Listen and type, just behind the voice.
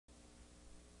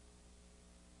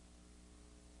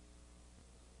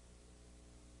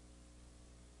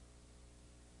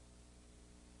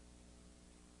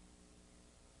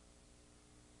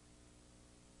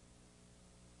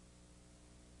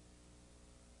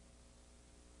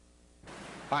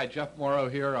Hi, Jeff Morrow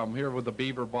here. I'm here with the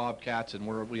Beaver Bobcats, and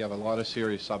we have a lot of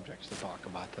serious subjects to talk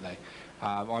about today.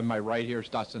 On my right here is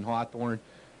Dustin Hawthorne,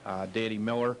 Danny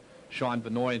Miller, Sean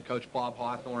Vanoy, and Coach Bob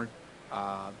Hawthorne.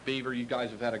 Beaver, you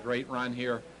guys have had a great run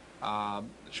here.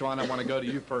 Sean, I want to go to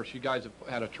you first. You guys have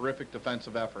had a terrific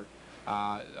defensive effort.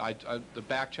 The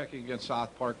back checking against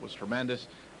South Park was tremendous,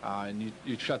 and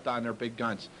you shut down their big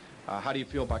guns. How do you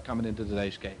feel about coming into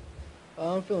today's game?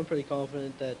 I'm feeling pretty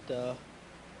confident that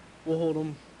we'll hold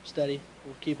them steady.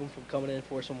 We'll keep them from coming in,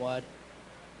 force them wide.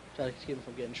 Try to keep them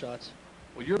from getting shots.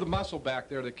 Well, you're the muscle back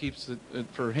there that keeps it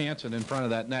for Hansen in front of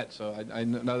that net, so I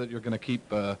know that you're going to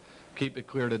keep it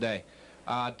clear today.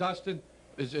 Dustin,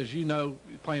 as you know,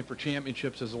 playing for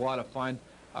championships is a lot of fun,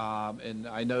 and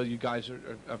I know you guys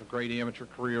have a great amateur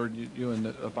career, you and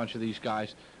a bunch of these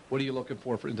guys. What are you looking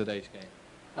for in today's game?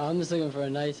 I'm just looking for a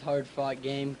nice, hard-fought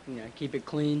game. Keep it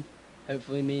clean.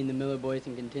 Hopefully me and the Miller boys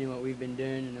can continue what we've been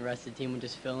doing, and the rest of the team will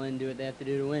just fill in, do what they have to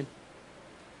do to win.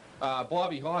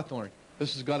 Bobby Hawthorne,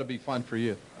 this has got to be fun for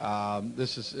you. I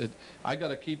got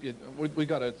to keep you. We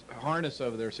got a harness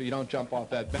over there so you don't jump off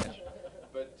that bench.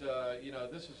 But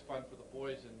this is fun for the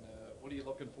boys. And what are you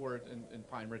looking for in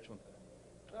Pine Richland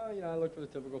today? I look for the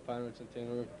typical Pine Richland team.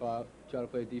 We're going to try to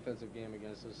play a defensive game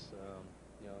against us.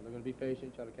 They're going to be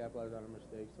patient, try to capitalize on our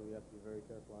mistakes, so we have to be very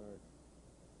careful on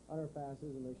our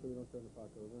passes and make sure we don't turn the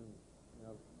puck over. And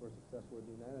if we're successful in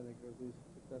doing that, I think we'll be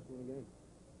successful in the game.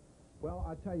 Well,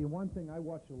 I'll tell you one thing. I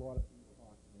watch a lot of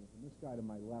hockey games, and this guy to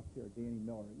my left here, Danny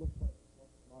Miller, it looks like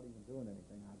he's not even doing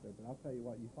anything out there. But I'll tell you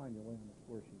what, you find your way on the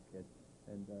score sheet, kid.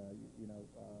 And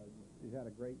you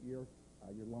had a great year.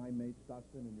 Your line mates,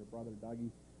 Dustin, and your brother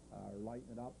Dougie, are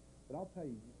lighting it up. But I'll tell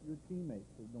you, your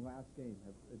teammates in the last game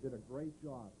did a great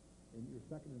job in your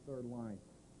second and third line.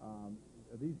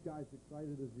 Are these guys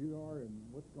excited as you are, and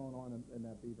what's going on in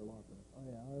that Beaver locker room? Oh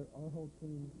yeah, our whole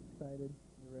team's excited.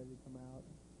 They're ready to come out,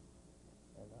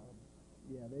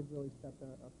 and they've really stepped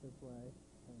up their play,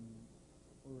 and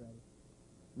we're ready.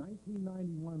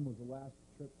 1991 was the last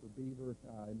trip for Beaver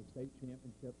in the state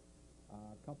championship.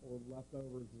 A couple of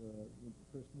leftovers.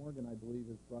 Chris Morgan, I believe,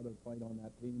 his brother played on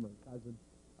that team, or cousin.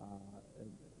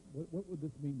 What would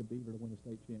this mean to Beaver to win a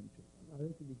state championship? Oh,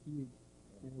 this would be huge.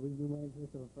 We've been waiting for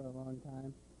this for a long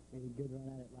time. Made a good run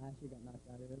at it last year, got knocked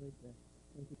out early, so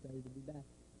we're excited to be back.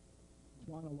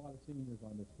 Sean, a lot of seniors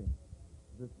on this team.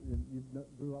 You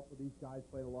grew up with these guys,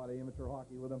 played a lot of amateur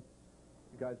hockey with them.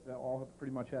 You guys all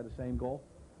pretty much had the same goal?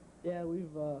 Yeah,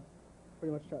 we've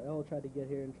pretty much all tried to get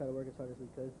here and try to work as hard as we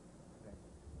could. Okay.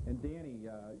 And Danny,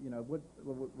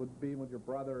 with being with your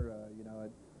brother,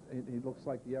 he looks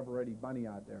like the ever-ready bunny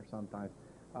out there sometimes.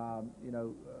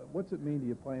 What's it mean to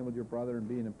you playing with your brother and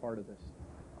being a part of this?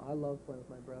 I love playing with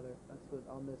my brother. That's what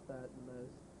I'll miss that the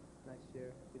most next year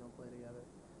if we don't play together.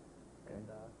 Okay. And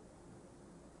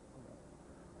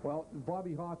well,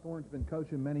 Bobby Hawthorne's been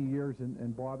coaching many years,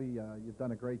 and Bobby, you've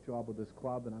done a great job with this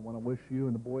club, and I want to wish you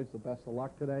and the boys the best of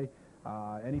luck today.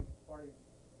 Any parting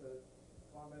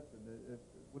comments? And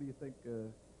what do you think?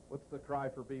 What's the cry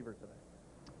for Beaver today?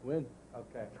 Win.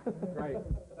 Okay, great.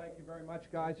 Thank you very much,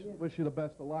 guys. Wish you the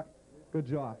best of luck. Good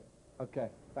job. Okay,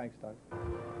 thanks, Doug.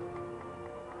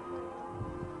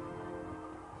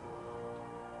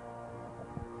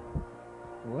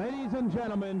 Ladies and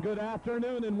gentlemen, good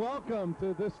afternoon and welcome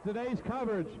to today's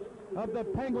coverage of the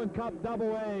Penguin Cup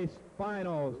AA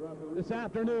Finals. This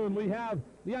afternoon we have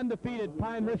the undefeated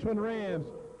Pine Richland Rams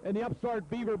and the upstart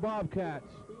Beaver Bobcats.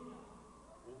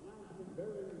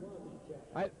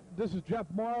 This is Jeff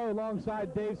Morrow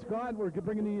alongside Dave Scott. We're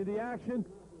bringing you the action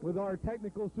with our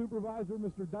technical supervisor,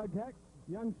 Mr. Doug Heck.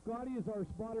 Young Scotty is our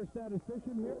spotter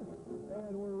statistician here,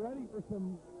 and we're ready for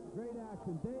some great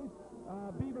action. Dave,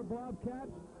 Beaver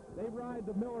Bobcats, they ride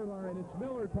the Miller line. It's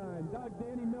Miller time. Doug,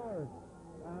 Danny Miller,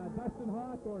 Dustin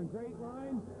Hawthorne, great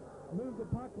line. Move the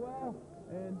puck well,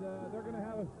 and they're going to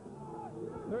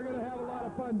have a lot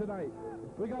of fun tonight.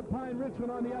 We got Pine Richland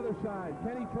on the other side.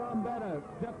 Kenny Trombetta,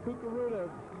 Jeff Cucaruta,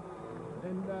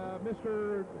 and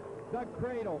Mr. Doug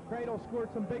Cradle. Cradle scored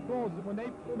some big goals. When they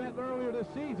met earlier this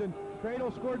season,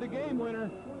 Cradle scored the game winner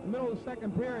in the middle of the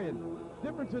second period.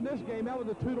 Difference in this game, that was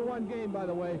a 2-1 game, by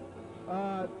the way.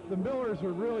 The Millers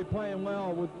are really playing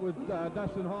well with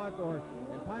Dustin Hawthorne,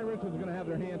 and Pine Richland's going to have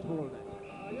their hands full of that.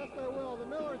 Yes, they will. The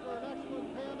Millers are an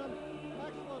excellent tandem,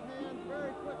 excellent hands,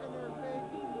 very quick in their feet.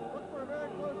 Look for a very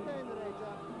close game today,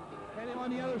 Jeff. Kenny on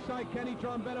the other side, Kenny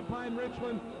Trombetta, Pine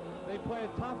Richland. They play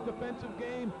a tough defensive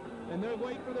game, and they're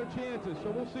waiting for their chances,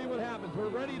 so we'll see what happens. We're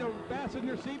ready to fasten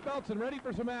your seatbelts and ready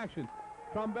for some action.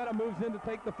 Trombetta moves in to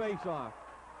take the face-off.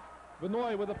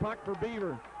 Vanoy with a puck for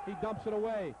Beaver. He dumps it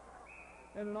away.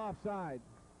 And an offside.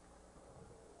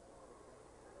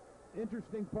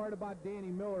 interesting part about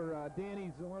Danny Miller.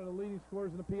 Danny's one of the leading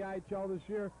scorers in the PIHL this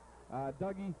year.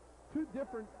 Dougie,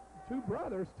 two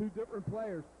brothers, two different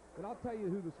players. But I'll tell you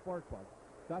who the spark was.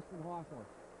 Dustin Hawthorne.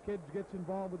 Kid gets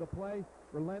involved with the play,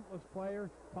 relentless player,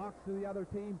 talks to the other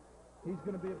team. He's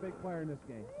going to be a big player in this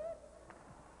game.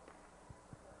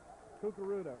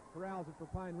 Cucaruda corrals it for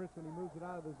Pine Richland. He moves it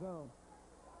out of the zone.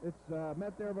 It's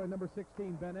met there by number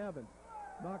 16, Ben Evans.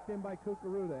 Knocked in by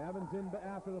Cucaruda. Evans in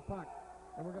after the puck.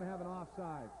 And we're going to have an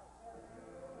offside.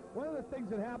 One of the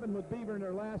things that happened with Beaver in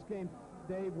their last game,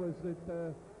 Dave, was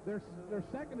that their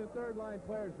second and third line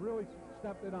players really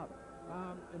stepped it up.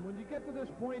 And when you get to this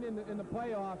point in the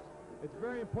playoffs, it's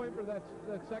very important for that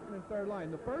second and third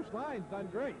line. The first line's done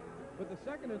great, but the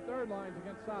second and third lines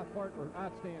against South Park were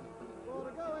outstanding. Well,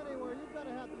 to go anywhere, you've got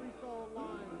to have three solid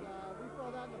lines. We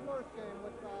saw that in the first game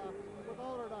with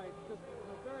Alderdice. Just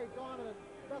a very dominant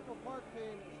Bethel Park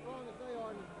team, as strong as they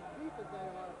are and as deep as they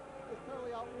are, just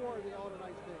totally outwore the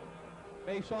Alderdice team.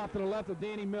 Face off to the left of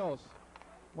Danny Mills.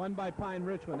 Won by Pine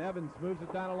Richland. Evans moves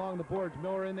it down along the boards.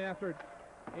 Miller in after it.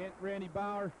 Randy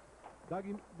Bauer.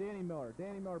 Danny Miller.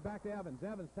 Danny Miller back to Evans.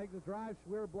 Evans takes the drive.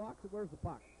 Schweer blocks it. Where's the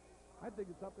puck? I think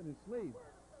it's up in his sleeve.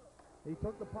 He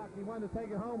took the puck. He wanted to take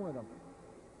it home with him.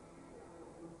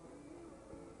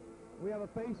 We have a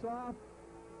face-off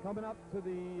coming up to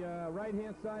the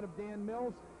right-hand side of Dan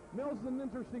Mills. Mills is an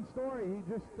interesting story. He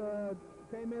just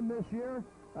came in this year.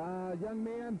 Young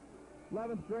man,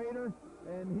 11th grader,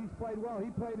 and he's played well. He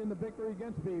played in the victory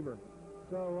against Beaver.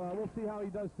 So we'll see how he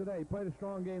does today. He played a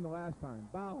strong game the last time.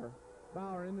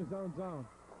 Bauer in his own zone.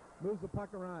 Moves the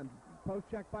puck around. Post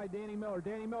check by Danny Miller.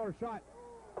 Danny Miller shot.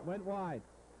 Went wide.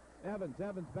 Evans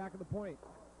back at the point.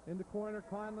 In the corner,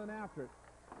 Conlon after it.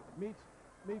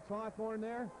 Meets Hawthorne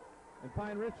there. And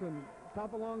Pine Richland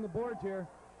tough along the boards here.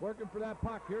 Working for that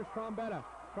puck. Here's Trombetta.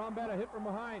 Trombetta hit from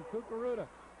behind. Cucaruda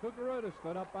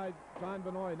stood up by John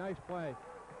Benoit. Nice play.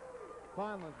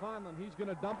 Conlon, he's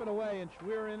going to dump it away, and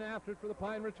Schweer in after it for the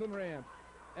Pine Richland Rams.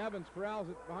 Evans corrals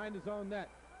it behind his own net.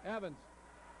 Evans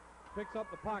picks up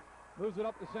the puck, moves it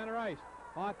up to center ice.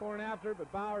 Hawthorne after it,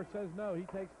 but Bauer says no. He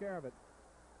takes care of it.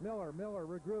 Miller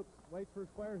regroups, waits for his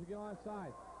players to get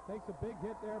onside. Takes a big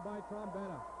hit there by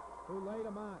Trombetta, who laid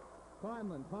him out.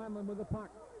 Conlon with the puck.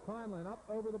 Conlon up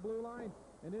over the blue line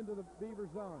and into the Beaver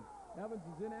zone. Evans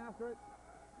is in after it.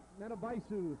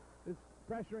 Nenavaisu is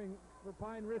pressuring for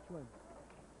Pine Richland.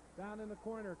 Down in the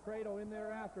corner, Cradle in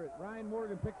there after it. Ryan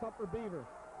Morgan picks up for Beaver.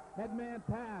 Headman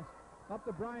pass up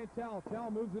to Brian Tell. Tell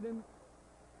moves it in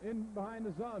behind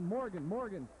the zone.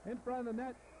 Morgan in front of the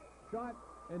net. Shot,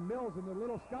 and Mills in the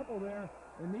little scuffle there.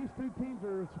 And these two teams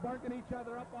are sparking each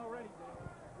other up already.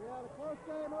 Yeah, the close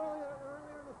game earlier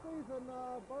in the season,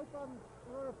 both of them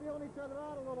were feeling each other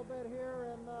out a little bit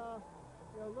here, and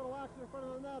a little action in front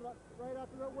of the net right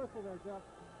after that whistle there, Jeff.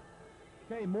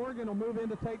 Okay, Morgan will move in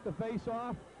to take the face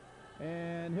off,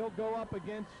 and he'll go up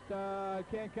against,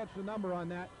 can't catch the number on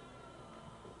that.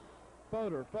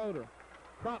 Foder.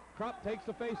 Krupp takes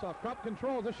the face off. Krupp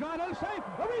controls a shot, and a save,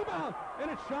 a rebound, and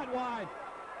it's shot wide.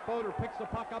 Foder picks the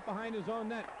puck up behind his own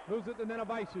net, moves it to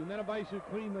Nenavaisu. Nenavaisu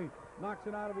cleanly knocks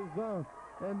it out of his zone.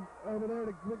 And over there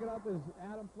to pick it up is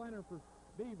Adam Flenner for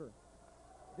Beaver.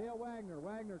 Dale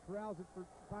Wagner corrals it for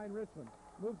Pine Richland.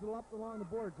 Moves it up along the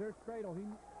boards. There's Cradle.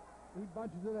 He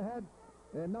bunches it ahead.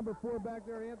 And number 4 back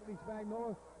there, Anthony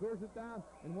Spagnola, clears it down.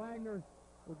 And Wagner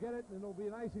will get it, and it'll be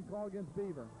an icing call against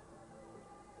Beaver.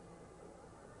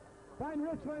 Pine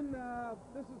Richland,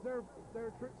 this is their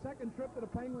second trip to the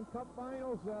Penguin Cup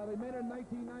Finals. They made it in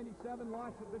 1997,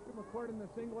 lost to Bishop McCourt in the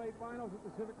Single A Finals at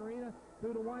the Civic Arena,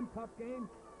 2-1, tough game.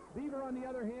 Beaver, on the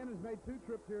other hand, has made 2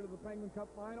 trips here to the Penguin Cup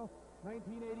Final.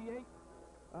 1988,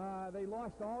 they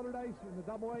lost to Alderdice in the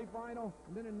Double-A Final,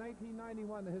 and then in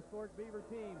 1991, the historic Beaver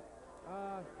team.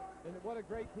 And what a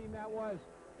great team that was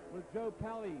with Joe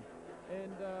Pelly.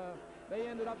 And they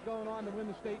ended up going on to win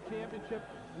the state championship,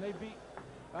 and they beat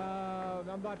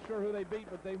I'm not sure who they beat,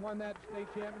 but they won that state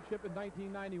championship in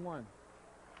 1991.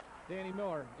 Danny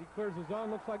Miller, he clears the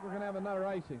zone. Looks like we're going to have another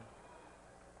icing.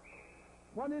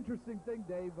 One interesting thing,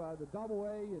 Dave, the double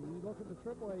A, and you look at the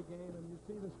triple A game, and you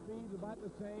see the speeds about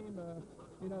the same.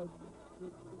 These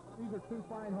are 2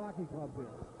 fine hockey clubs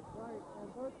here. Right, and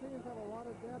both teams have a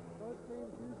lot of depth. Both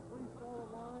teams use 3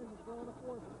 solid lines and throw in a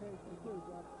 4th occasionally, too,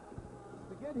 Jeff.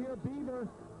 To get here, Beaver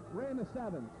ran the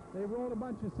 7s. They rolled a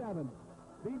bunch of 7s.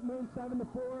 Beat Moon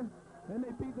 7-4. Then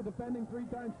they beat the defending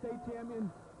 3-time state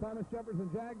champion Thomas Jefferson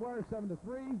Jaguars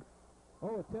 7-3.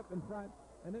 Oh, a tip in front.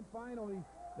 And then finally,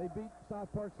 they beat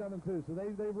South Park 7-2. So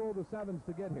they rolled the 7s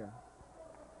to get here.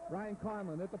 Ryan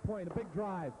Conlon at the point, a big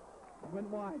drive. Went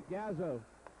wide. Gazzo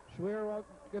Schwer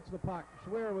gets the puck.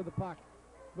 Schwer with the puck.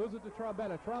 Moves it to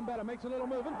Trombetta. Trombetta makes a little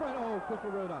move in front. Oh,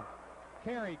 Cucaruda.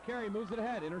 Carey moves it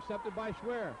ahead. Intercepted by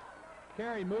Schwer.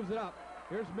 Carey moves it up.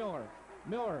 Here's Miller.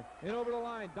 Miller in over the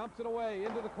line. Dumps it away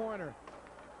into the corner.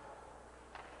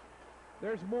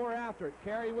 There's Moore after it.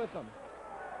 Carey with them.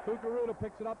 Cucaruda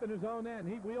picks it up in his own end.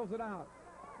 He wheels it out.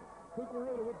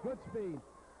 Cucaruda with good speed.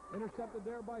 Intercepted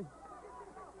there by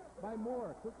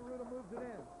Moore. Cucaruda moves it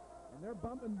in. And they're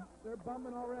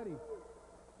bumping already.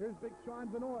 Here's big Sean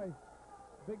Vanoy,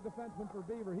 big defenseman for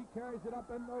Beaver. He carries it up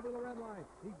and over the red line.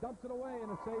 He dumps it away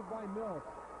and a save by Mills.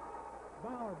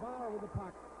 Bauer with the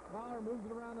puck. Bauer moves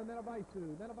it around to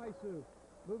Nenevaisu. Nenevaisu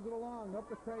moves it along up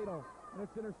the cradle. And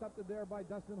it's intercepted there by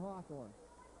Dustin Hawthorne.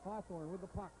 Hawthorne with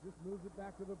the puck. Just moves it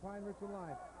back to the Pine Richland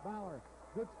line. Bauer,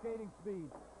 good skating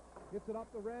speed. Gets it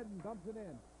up the red and dumps it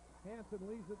in. Hansen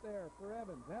leaves it there for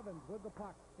Evans. Evans with the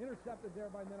puck. Intercepted there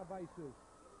by Nenevaisu.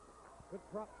 Good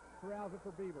Krupp corrals it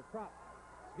for Beaver. Krupp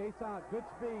skates out. Good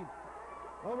speed.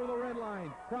 Over the red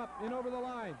line. Krupp in over the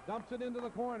line. Dumps it into the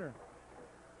corner.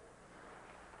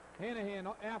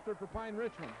 Hanahan after it for Pine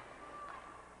Richland.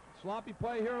 Sloppy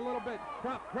play here a little bit.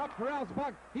 Krupp corrals the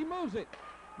puck. He moves it.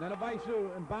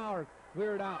 Nenevaisu and Bauer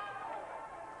clear it out.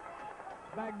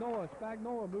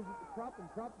 Spagnola moves it to Krupp, and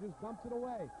Krupp just dumps it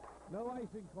away. No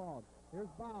icing called. Here's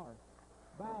Bauer.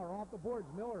 Bauer off the boards.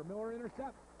 Miller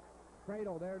intercepts.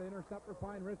 Cradle there to intercept for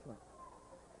Pine Richland.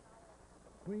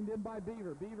 Cleaned in by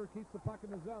Beaver. Beaver keeps the puck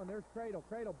in the zone. There's Cradle.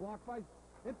 Cradle blocked by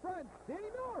in front. Danny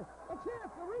Miller. A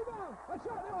chance. A rebound. A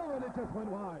shot. Oh, and it just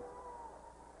went wide.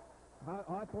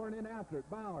 Hawthorne in after it.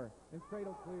 Bauer. And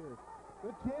Cradle clears.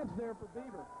 Good chance there for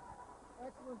Beaver.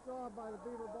 Excellent job by the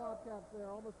Beaver Bobcats there,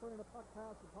 almost putting the puck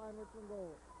past the Pine Richland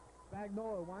goal.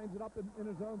 Spagnola winds it up in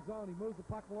his own zone. He moves the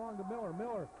puck along to Miller.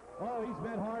 Oh, he's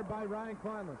met hard by Ryan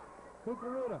Conlon.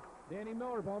 Cucaruda. Danny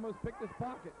Miller almost picked his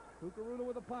pocket. Cucaruda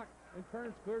with the puck. And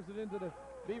Kearns clears it into the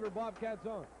Beaver Bobcat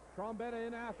zone. Trombetta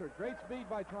in after it. Great speed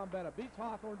by Trombetta. Beats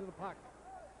Hawthorne to the puck.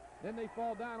 Then they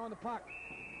fall down on the puck.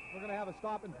 We're going to have a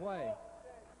stop and play.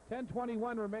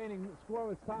 10:21 remaining.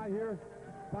 Scoreless tie here.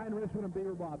 Pine Richland and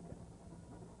Beaver Bobcats.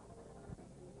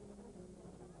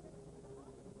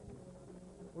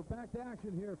 We're back to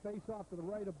action here. Face off to the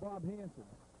right of Bob Hansen.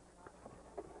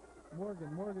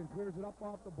 Morgan clears it up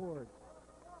off the board.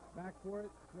 Back for it,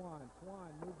 Swan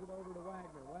moves it over to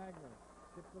Wagner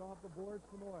tips it off the board,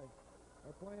 Sonoy.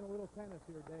 They're playing a little tennis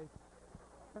here, Dave.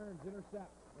 Turns,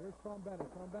 intercept. There's Trombetta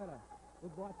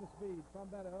with lots of speed.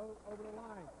 Trombetta over the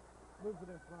line. Moves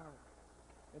it in front.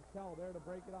 And Tell there to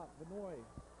break it up. Vanoy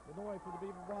for the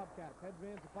Beaver Bobcats.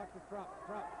 Headbands the puck to Krupp.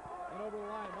 And over the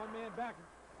line. One man back.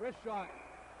 Wrist shot.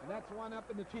 And that's one up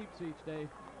in the cheap seats, Dave.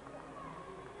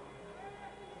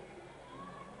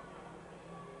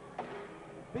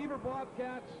 Beaver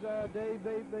Bobcats, Dave,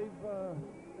 they've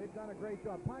done a great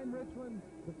job. Pine Richland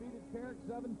defeated Carrick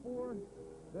 7-4.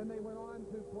 Then they went on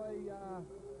to play,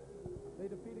 they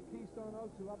defeated Keystone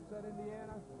Oaks, who upset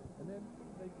Indiana. And then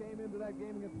they came into that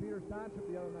game against Peters Township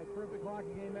the other night. Terrific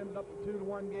hockey game, ended up a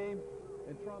 2-1 game.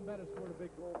 And Trombetta scored a big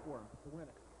goal for him to win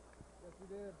it. Yes, he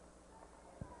did.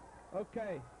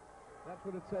 Okay, that's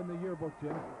what it said in the yearbook,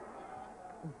 Jim.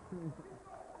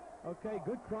 Okay,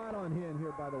 good crowd on hand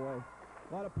here, by the way.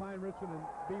 A lot of Pine Richland and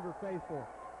Beaver faithful.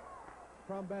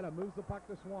 Trombetta moves the puck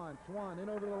to Swan. Swan in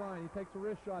over the line. He takes a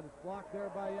wrist shot. It's blocked there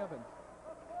by Evans.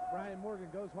 Brian Morgan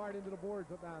goes hard into the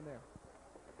boards up down there.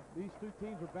 These two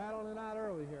teams are battling it out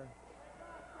early here.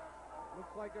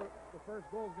 Looks like the first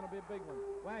goal is going to be a big one.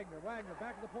 Wagner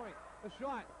back to the point. A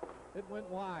shot. It went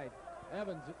wide.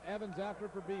 Evans after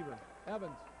for Beaver.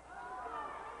 Evans.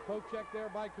 Poke check there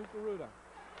by Cucaruda.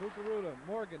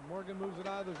 Morgan moves it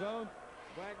out of the zone.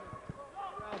 Wagner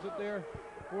corrals it there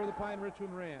for the Pine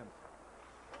Richland Rams.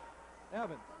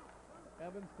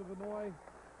 Evans to Vanoy.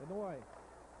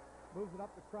 Moves it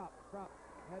up to Krupp.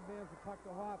 Headbands the puck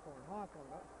to Hawthorne.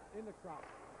 Up into Krupp.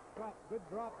 Good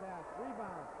drop pass.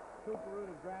 Rebound.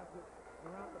 Cucaruda grabs it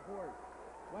around the board.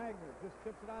 Wagner just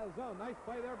tips it out of the zone. Nice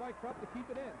play there by Krupp to keep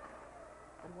it in.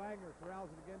 And Wagner corrals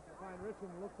it again for Pine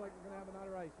Richland. It looks like we're going to have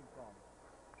another icing call.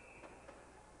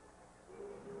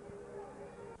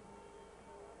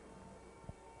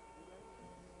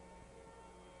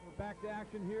 We're back to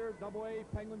action here. AA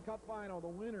Penguin Cup Final.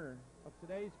 The winner of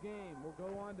today's game will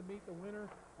go on to meet the winner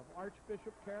of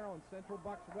Archbishop Carroll and Central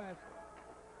Bucks West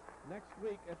next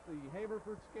week at the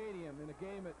Haverford Stadium in a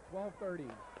game at 12:30.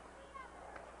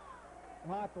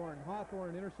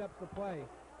 Hawthorne intercepts the play.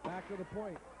 Back to the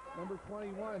point. Number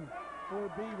 21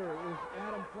 for Beaver is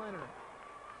Adam Flenner.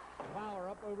 Bauer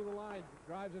up over the line,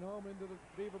 drives it home into the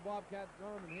Beaver Bobcat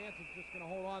zone, and Hansen's just going to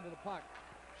hold on to the puck.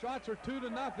 Shots are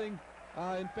 2-0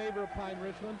 in favor of Pine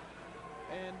Richland.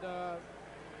 And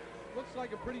looks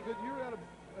like a pretty good, you had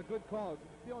a good call,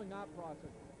 feeling not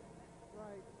processed.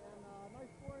 Right, and nice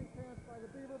scoring chance by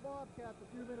the Beaver Bobcats a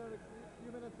few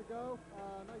minutes ago.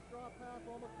 Nice drop pass,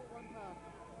 almost hit one pass.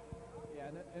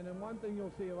 Yeah, and then one thing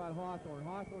you'll see about Hawthorne,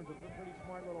 Hawthorne's a pretty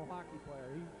smart little hockey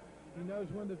player. He knows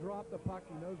when to drop the puck,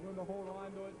 he knows when to hold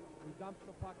on to it, he dumps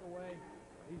the puck away.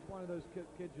 He's one of those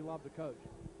kids you love to coach.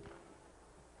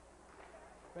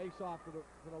 Face off to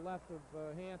the left of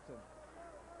Hansen.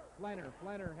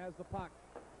 Flenner has the puck.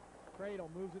 Cradle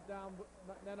moves it down,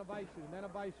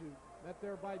 Nenabaisu, met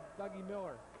there by Dougie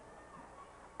Miller.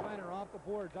 Flenner off the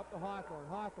boards, up to Hawthorne.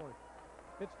 Hawthorne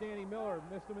hits Danny Miller,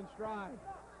 missed him in stride.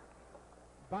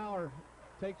 Bauer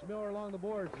takes Miller along the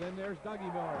boards, then there's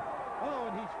Dougie Miller. Oh,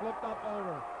 and he's flipped up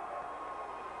over.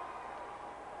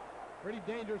 Pretty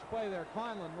dangerous play there.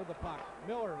 Conlon with the puck.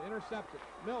 Miller intercepted.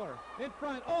 Miller in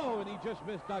front. Oh, and he just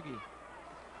missed Dougie.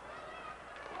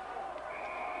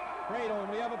 Cradle,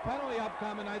 and we have a penalty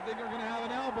upcoming. I think we're going to have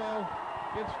an elbow.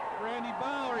 It's Randy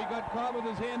Bauer. He got caught with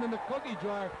his hand in the cookie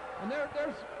jar. And there's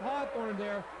Hawthorne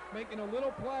there making a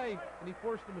little play, and he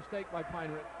forced a mistake by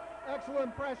Pine Ridge.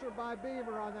 Excellent pressure by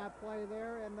Beaver on that play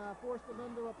there and forced them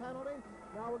into a penalty.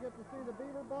 Now we'll get to see the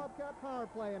Beaver Bobcat power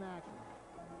play in action.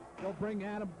 They'll bring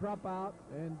Adam Krupp out,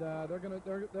 and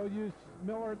they'll use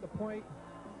Miller at the point.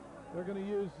 They're going to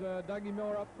use Dougie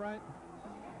Miller up front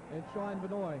and Sean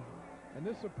Benoit. And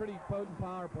this is a pretty potent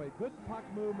power play. Good puck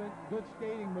movement, good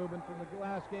skating movement from the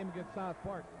last game against South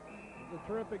Park. It's a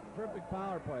terrific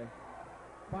power play.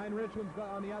 Pine Richland's got,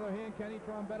 on the other hand, Kenny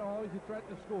Trombetta always a threat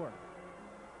to score.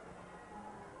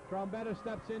 Trombetta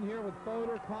steps in here with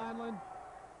Fodor, Conlon,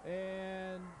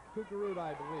 and Kukuruda,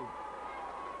 I believe.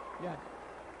 Yes.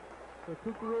 So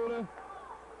Kukuruda,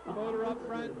 Fodor up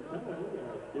front.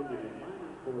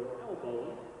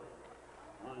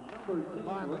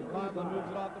 Conlon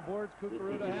moves it off the boards.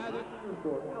 Kukuruda has it.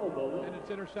 And it's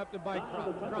intercepted by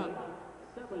Crump.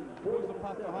 Moves the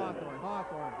puck to Hawthorne.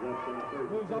 Hawthorne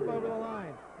moves up over the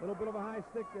line. A little bit of a high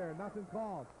stick there. Nothing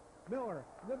called. Miller.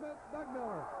 Doug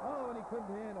Miller. Oh, and he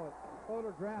couldn't handle it.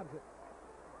 Fodor grabs it.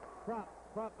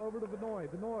 Crump over to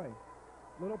Benoit. Benoit.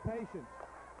 Little patience.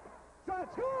 Shot,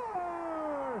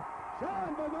 score!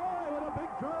 Sean Benoit with a big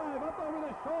drive up over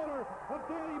the shoulder of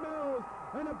Danny Mills,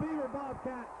 and the Beaver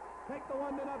Bobcats take the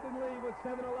 1-0 lead with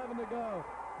 7:11 to go.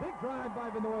 Big drive by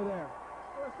Benoit there.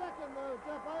 For a second, though,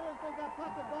 Jeff, I didn't think that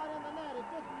puck had got in the net. It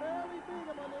just barely beat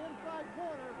him on the inside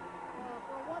corner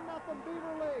for a 1-0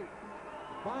 Beaver lead.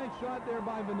 Fine shot there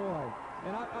by Benoit.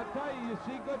 And I tell you, you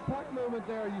see good puck movement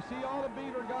there. You see all the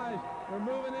Beaver guys, they're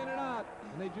moving in and out,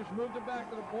 and they just moved it back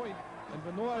to the point. And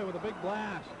Benoit with a big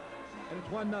blast. And it's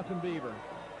 1-0 Beaver.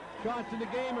 Shots in the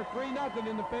game are 3-0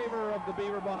 in the favor of the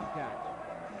Beaver Bobcats.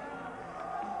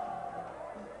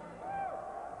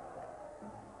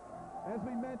 As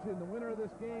we mentioned, the winner of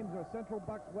this game is Central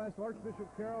Bucks West, Archbishop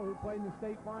Carroll, who played in the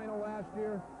state final last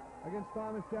year against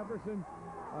Thomas Jefferson.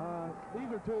 These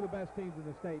are two of the best teams in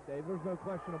the state, Dave. There's no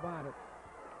question about it.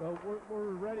 So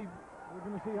we're ready. We're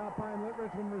going to see how Pine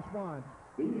Richland responds.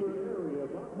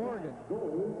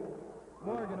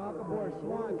 Morgan off the board.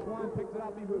 Swan picks it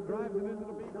up. He drives it into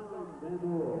the Beaver zone.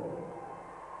 Benoit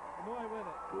with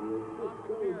it. Off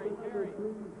to Carey.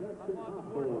 Up off the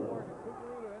board to Morgan.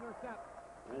 Kukuruda intercept.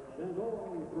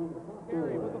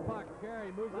 Carey with the puck.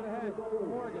 Carey moves it ahead.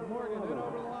 Morgan in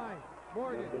over the line.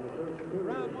 Morgan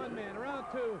around one man, around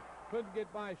two. Couldn't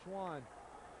get by Schwan.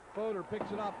 Fodor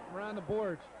picks it up around the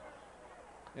boards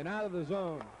and out of the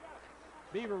zone.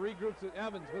 Beaver regroups at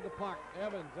Evans with the puck.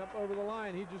 Evans up over the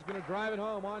line. He's just going to drive it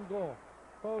home on goal.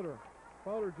 Fodor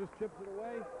just chips it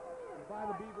away by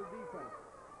the Beaver defense.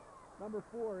 Number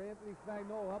 4, Anthony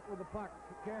Spagnola up with the puck.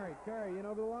 Carey in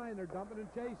over the line. They're dumping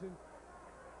and chasing.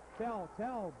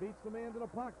 Tell beats the man to the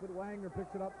puck, but Wagner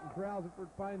picks it up and corrals it for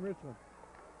Pine Richland.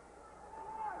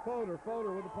 Fodor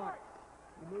with the puck.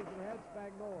 He moves it ahead.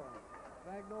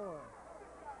 Spagnola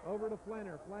over to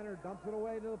Flenner. Flenner dumps it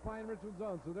away to the Pine Richland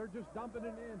zone. So they're just dumping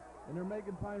it in, and they're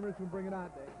making Pine Richland bring it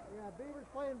out, Dave. Yeah, Beaver's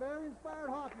playing very inspired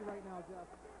hockey right now, Jeff.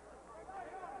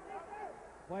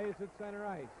 Plays at center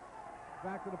ice.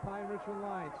 Back to the Pine Richland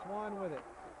line. Swan with it.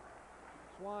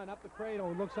 Swan up the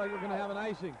cradle. It looks like we're going to have an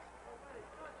icing.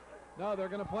 No, they're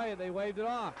going to play it. They waved it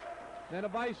off. Then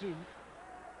Abaisu.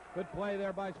 Good play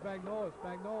there by Spagnola.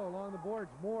 Spagnola along the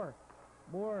boards. Moore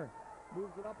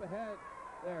moves it up ahead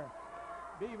there.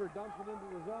 Beaver dumps it into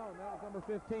the zone. That was number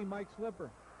 15, Mike Slipper.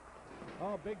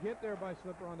 Oh, big hit there by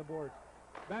Slipper on the boards.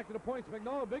 Back to the point.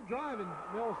 Spagnola, big drive, and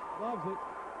Mills loves it.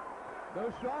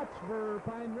 Those shots for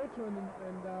Pine Richland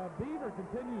and Beaver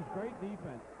continues great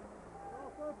defense.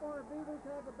 Well, so far, Beavers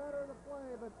have the better of the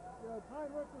you, but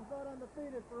Pine Richland's not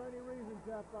undefeated for any reason,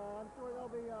 Jeff. I'm sure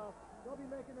they'll be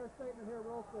making their statement here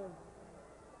real soon.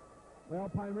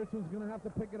 Well, Pine Richland's going to have to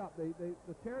pick it up.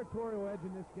 The territorial edge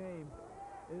in this game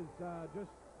is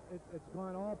it's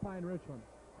gone all Pine Richland,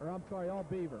 or I'm sorry, all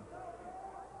Beaver.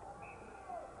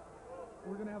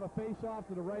 We're going to have a face-off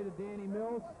to the right of Danny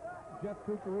Mills. Jeff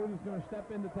Cucaruda is going to step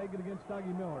in to take it against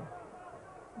Dougie Miller.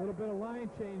 A little bit of line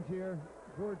change here.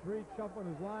 George Reach shuffling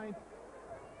his lines.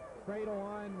 Cradle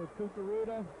on with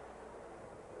Cucaruda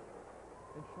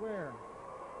and Schwer.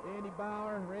 Randy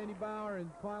Bauer, and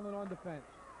Conlon on defense.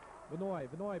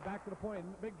 Vinoy back to the point.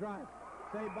 Big drive.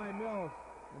 Saved by Mills.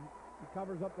 And he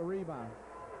covers up the rebound.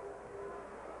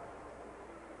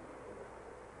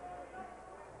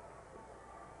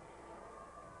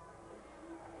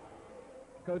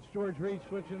 Coach George Reach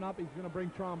switching up. He's going to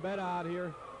bring Trombetta out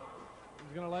here.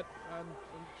 He's going to let, I'm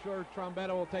sure Trombetta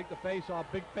will take the face-off.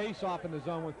 Big face-off in the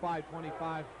zone with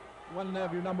 5:25. You want to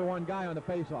have your number one guy on the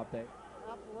face-off, Dave.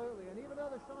 Absolutely, and even though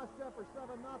the shots, Jeff, are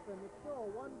 7-0, it's still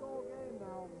a one-goal game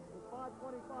now with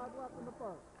 5:25 left in the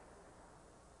first.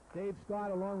 Dave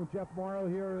Scott along with Jeff Morrow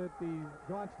here at the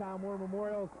Johnstown War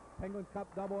Memorial Penguin Cup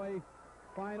AA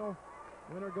final.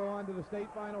 Winner go on to the state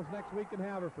finals next week in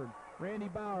Haverford. Randy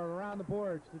Bauer around the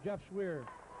boards to Jeff Schwer.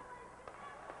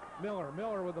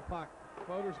 Miller with the puck.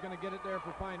 Floater's going to get it there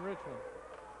for Pine Richland.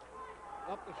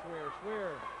 Up to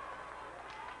Schwer.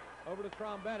 Over to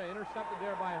Trombetta. Intercepted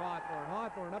there by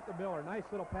Hawthorne up to Miller. Nice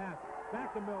little pass.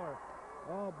 Back to Miller.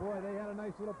 Oh, boy, they had a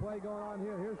nice little play going on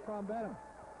here. Here's Trombetta.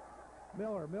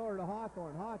 Miller to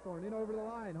Hawthorne. Hawthorne in over the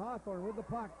line. Hawthorne with the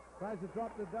puck. Tries to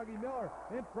drop to Dougie Miller.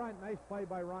 In front. Nice play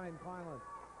by Ryan Conlon.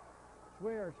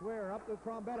 Schwer up to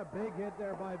Trombetta. Big hit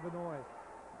there by Vinoy.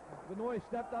 Vinoy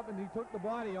stepped up and he took the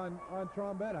body on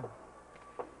Trombetta.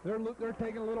 They're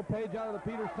taking a little page out of the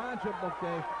Peters Township book,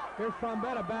 Dave. Here's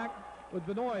Trombetta back with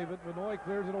Vinoy, but Vinoy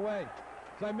clears it away.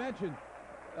 As I mentioned,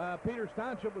 Peters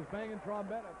Township was banging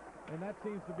Trombetta, and that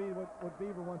seems to be what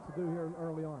Beaver wants to do here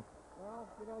early on. Well,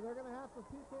 they're going to have to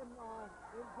keep him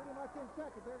pretty much in check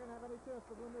if they're going to have any chance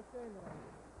to win this game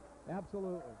tonight.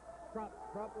 Absolutely.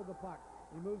 Krupp with the puck.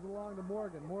 He moves along to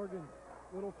Morgan. Morgan,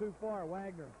 a little too far.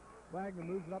 Wagner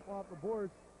moves it up off the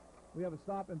boards. We have a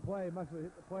stop and play. Must have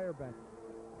hit the player bench.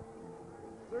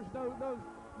 There's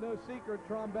no secret.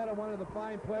 Trombetta, one of the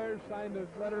fine players, signed a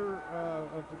letter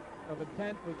of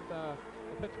intent with the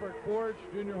Pittsburgh Forge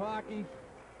Junior Hockey.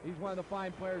 He's one of the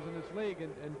fine players in this league,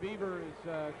 and Beaver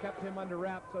has kept him under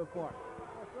wraps so far.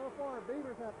 So far,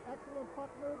 Beavers have excellent puck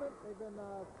movement. They've been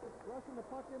rushing the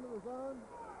puck into the zone.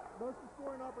 Most of the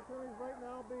scoring opportunities right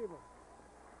now, Beaver.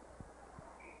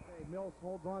 Okay, Mills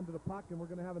holds on to the puck, and we're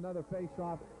going to have another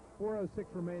face-off. 4:06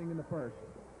 remaining in the first.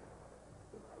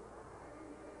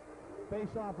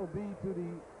 Face-off will be to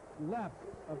the left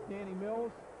of Danny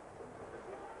Mills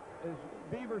as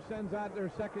Beaver sends out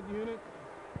their second unit.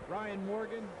 Ryan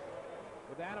Morgan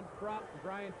with Adam Krupp and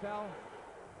Brian Tell.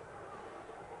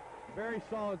 Very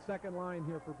solid second line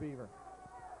here for Beaver.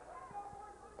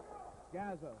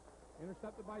 Gazzo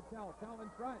intercepted by Tell. Tell in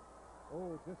front.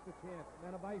 Oh, just a chance.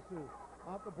 Nanavaisu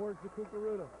off the boards to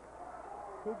Cucaruda.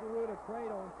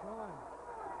 Cradle and Sean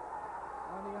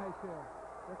on the ice here.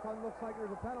 Looks like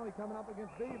there's a penalty coming up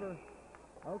against Beaver.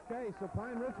 Okay, so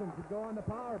Pine Richland could go on the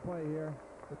power play here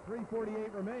with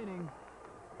 3:48 remaining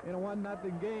in a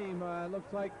 1-0 game.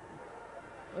 Looks like,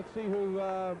 let's see who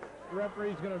the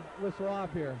referee's going to whistle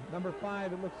off here. Number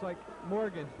 5, it looks like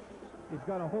Morgan. He's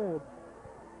got a hold.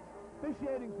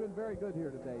 Officiating's been very good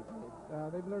here today.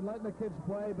 They're letting the kids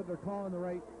play, but they're calling the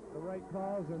right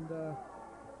calls. And the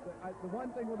one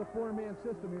thing with a 4-man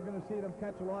system, you're going to see them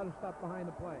catch a lot of stuff behind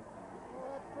the play.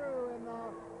 Well, that's true, and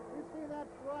we've seen that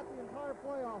throughout the entire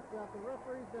playoffs, Jeff. The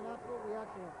referee's been absolutely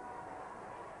excellent.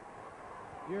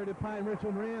 Here the Pine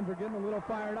Richland Rams are getting a little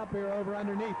fired up here over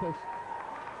underneath us.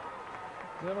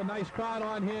 We have a nice crowd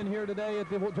on hand here today at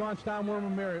the Johnstown War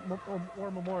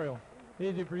Memorial.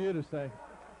 Easy for you to say.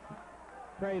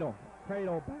 Cradle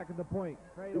back at the point.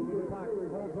 Cradle with the puck.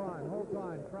 Holds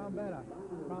on. Trombetta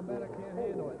can't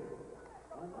handle it.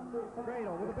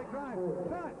 Cradle with a big drive.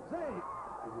 Shot. Save.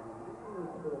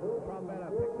 Trombetta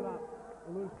picks it up.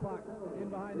 A loose puck. In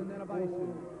behind the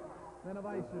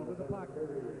Nanavaisu with the puck.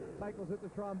 Cycles it to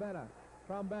Trombetta.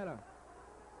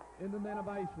 Into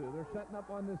Nanavaisu. They're setting up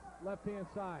on this left-hand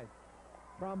side.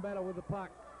 Trombetta with the puck.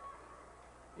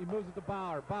 He moves it to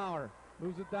Bauer.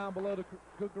 Moves it down below to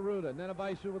Cucaruda.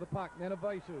 Nanavaisu with the puck.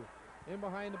 Nanavaisu in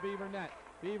behind the Beaver net.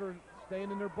 Beaver staying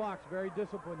in their box. Very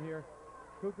disciplined here.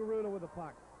 Cucaruda with the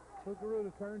puck.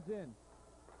 Cucaruda turns in.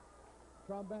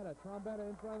 Trombetta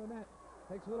in front of the net.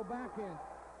 Takes a little backhand.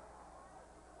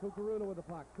 Cucaruta with the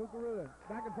puck. Cucaruta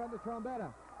back in front of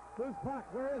Trombetta. Loose puck.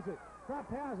 Where is it? Krupp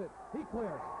has it. He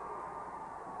clears.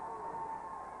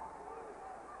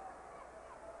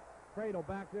 Cradle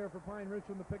back there for Pine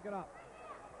Richland to pick it up.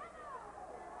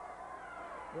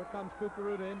 Here comes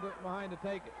Cucaruta in behind to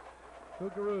take it.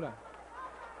 Cucaruta.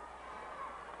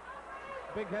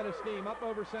 Big head of steam up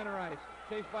over center ice.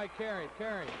 Chased by Carey.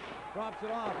 Carey drops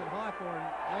it off, and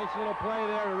Hawthorne, nice little play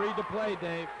there to read the play,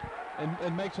 Dave,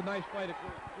 and makes a nice play to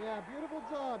clear. Yeah, beautiful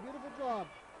job, beautiful job.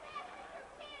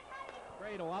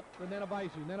 Cradle up to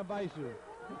Nenabaisu. Nenabaisu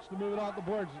looks to move it off the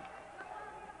boards.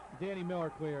 Danny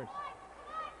Miller clears.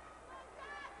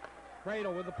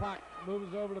 Cradle with the puck,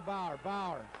 moves over to Bauer.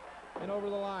 Bauer and over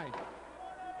the line.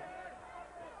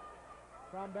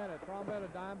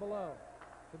 Trombetta down below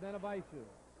to Nenabaisu.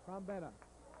 Trombetta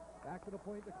back to the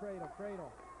point to Cradle.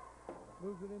 Cradle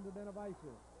moves it into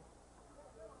Nenabaisu.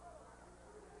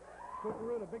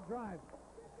 Cucaruta, big drive.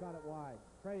 Shot it wide.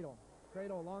 Cradle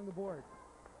along the board.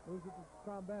 Moves it to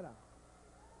Trombetta.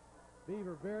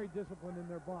 Beaver very disciplined in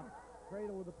their box.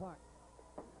 Cradle with the puck.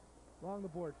 Along the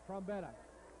boards. Trombetta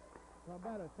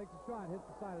takes a shot, hits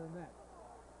the side of the net.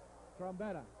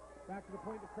 Trombetta back to the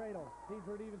point to Cradle. Teams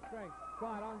are at even strength.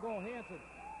 Shot on goal. Hansen.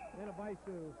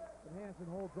 Nenabaisu, but Hansen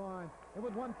holds on. And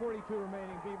with 1:42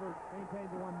 remaining, Beaver maintains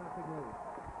a 1-0 lead.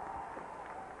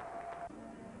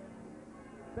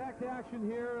 Back to action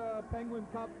here, Penguin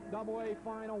Cup AA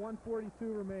final,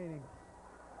 1:42 remaining.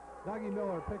 Dougie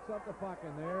Miller picks up the puck,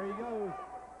 and there he goes.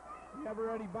 The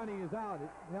ever-ready bunny is out.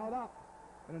 It's held up.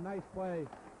 And a nice play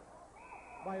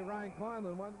by Ryan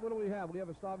Conlon. What do we have? We have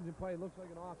a stoppage in play. It looks like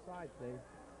an offside, Dave.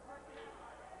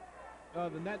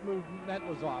 The net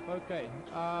was off. Okay.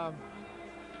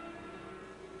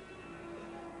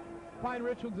 Pine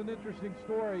Richland's an interesting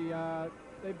story.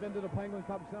 They've been to the Penguin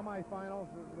Cup semifinals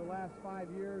for the last 5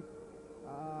 years.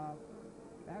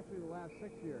 Actually, the last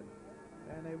 6 years.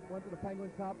 And they went to the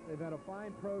Penguin Cup. They've had a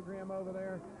fine program over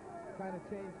there. Kind of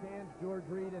changed hands. George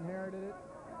Reed inherited it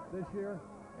this year.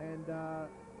 And,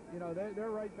 you know, they're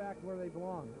right back where they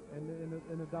belong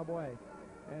in the double A.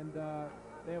 And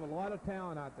they have a lot of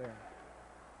talent out there.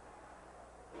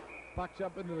 Pucks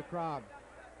up into the crowd.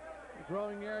 The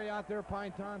growing area out there,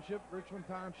 Pine Township, Richland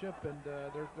Township, and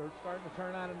they're starting to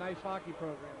turn out a nice hockey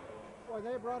program. Boy,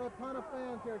 they brought a ton of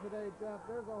fans here today, Jeff.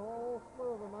 There's a whole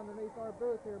slew of them underneath our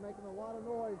booth here making a lot of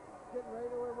noise, getting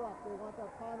ready to erupt. They want that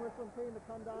Pine Richland team to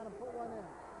come down and put one in.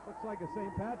 Looks like a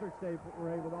St. Patrick's Day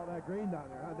parade with all that green down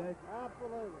there, huh, Dave?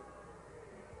 Absolutely.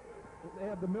 They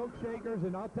have the milkshakers,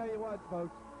 and I'll tell you what,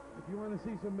 folks, if you want to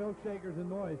see some milkshakers and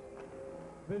noise,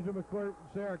 Bishop McCourt and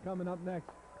Sarah coming up next.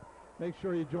 Make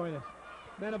sure you join us.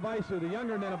 Nenabaisu, the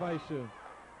younger Nenabaisu,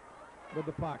 with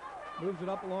the puck. Moves it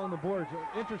up along the boards.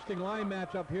 Interesting line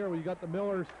match up here where you got the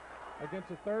Millers against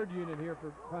the third unit here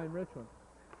for Pine Richland.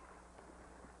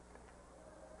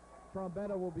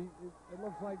 Trombetta will be, it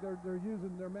looks like they're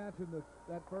matching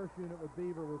that first unit with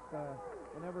Beaver with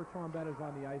whenever Trombetta's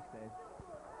on the ice, Dave.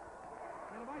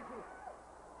 Nenabaisu.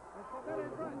 Trombetta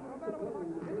in front. Trombetta with the puck.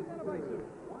 Into Nenabaisu.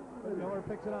 Miller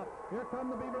picks it up. Here come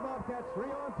the Beaver Bobcats.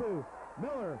 3-on-2.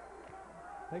 Miller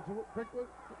takes a quick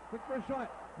for a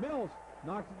shot. Mills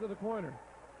knocks it to the corner.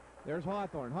 There's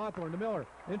Hawthorne. Hawthorne to Miller.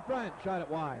 In front. Shot it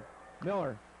wide.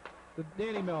 Miller to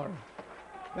Danny Miller.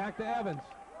 Back to Evans.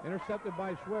 Intercepted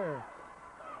by Schwer.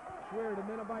 Schwer to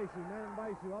Nenabaisu.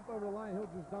 Nenabaisu up over the line. He'll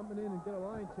just dump it in and get a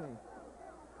line change.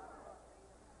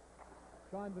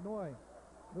 Sean Benoit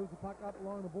moves the puck up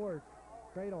along the boards.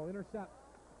 Cradle, intercept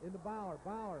into Bauer.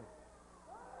 Bauer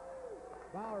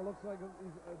looks like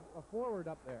he's a forward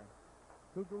up there.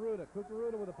 Cucaruta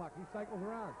with the puck. He cycles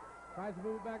around. Tries to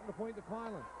move it back to the point to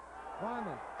Conlon.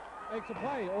 Conlon makes a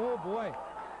play. Oh, boy.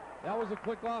 That was a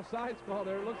quick offsides call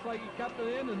there. It looks like he kept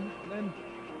it in, and then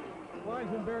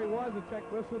linesman Barry was a check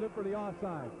whistled it for the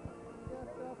offside. Yes,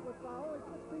 Jeff, with only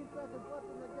 16 seconds left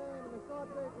in the game, and the shot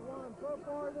takes one. So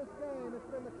far this game, it's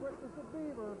been the quickness of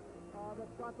Beaver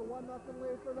that's got the 1-0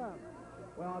 lead for them.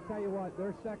 Well, I'll tell you what,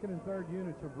 their second and third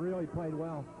units have really played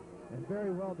well, and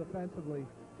very well defensively.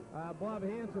 Bob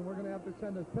Hansen, we're going to have to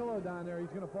send his pillow down there. He's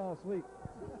going to fall asleep.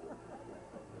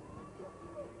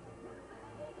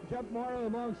 Jeff Morrow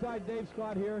alongside Dave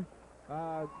Scott here,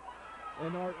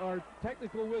 and our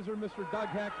technical wizard, Mr. Doug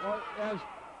Heck, as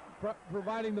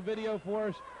providing the video for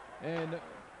us, and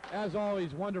as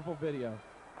always, wonderful video.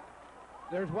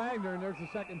 There's Wagner, and there's the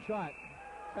second shot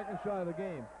of the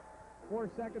game. 4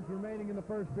 seconds remaining in the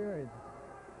first period.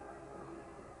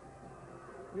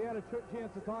 We had a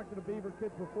chance to talk to the Beaver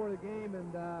kids before the game,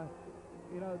 and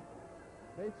you know,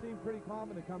 they seem pretty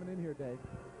confident coming in here, Dave.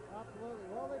 Absolutely.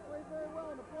 Well, they played very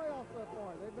well in the playoffs so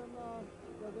far. They've been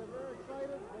because they're very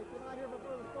excited. They came out here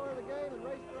before the start of the game and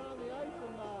raced around the ice,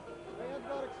 and fans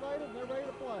got excited and they're ready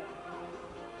to play.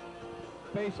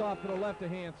 Face off to the left of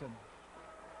Hansen.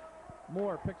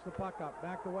 Moore picks the puck up,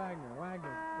 back to Wagner. Wagner,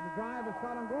 and the drive is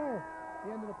shot on goal. At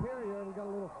the end of the period, we got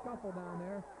a little scuffle down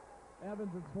there.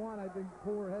 Evans and Swan, I think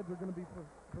cooler heads are going to be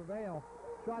prevail.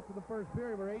 Shot to the first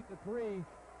period, we're 8-3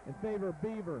 in favor of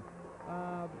Beaver.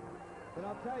 But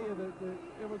I'll tell you,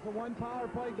 it was the one power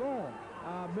play goal.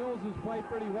 Mills has played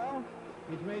pretty well.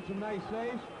 He's made some nice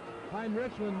saves.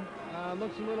 RIchland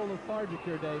looks a little lethargic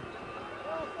here, Dave.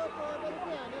 Well, so far, but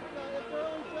again, it's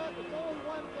early, Jeff. It's only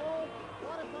one goal. A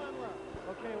lot of time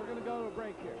left. Okay, we're going to go to a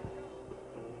break here.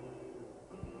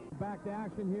 Back to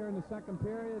action here in the second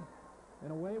period.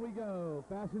 And away we go.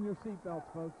 Fasten your seatbelts,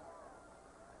 folks.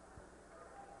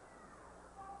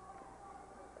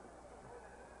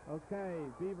 Okay,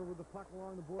 Beaver with the puck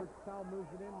along the boards. Sal moves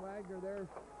it in. Wagner there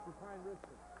to RIchland.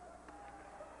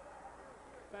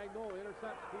 Spagnolo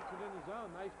intercepts, keeps it in the zone.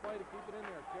 Nice play to keep it in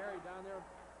there. Carey down there.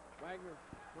 Wagner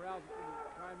corrals it to the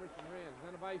RIchland Rams.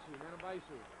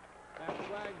 Nenavaisu. Back to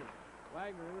Wagner.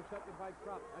 Wagner intercepted by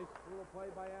Krupp. Nice little play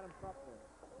by Adam Krupp there.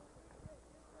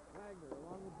 Wagner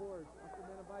along the boards. Up to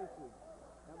Nenavaisu.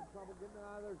 Having trouble getting it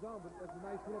out of their zone, but that's a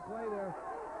nice little play there.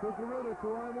 Cucuruto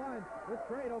 2-on-1. With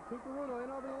Cradle. Cucuruto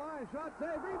in over the line. Shot,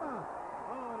 save, rebound.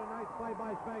 Oh, and a nice play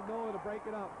by Spagnolo to break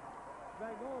it up.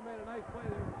 Spagnolo made a nice play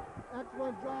there.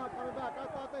 Excellent job coming back. I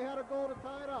thought they had a goal to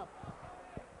tie it up.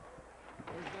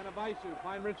 There's Nenavaisu.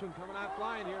 RIchland coming out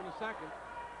flying here in the second.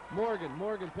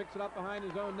 Morgan picks it up behind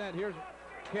his own net. Here's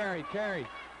Carey.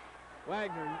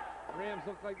 Wagner. Rams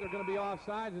look like they're going to be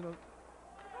offsides, and the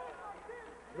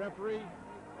referee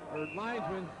or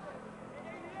linesman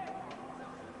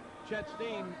Chet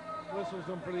Steen whistles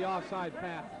them for the offside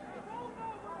pass.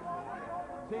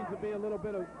 Seems to be a little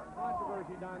bit of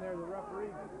controversy down there. The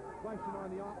referee question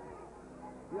on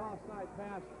the offside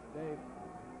pass, Dave.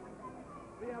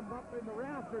 See him up in the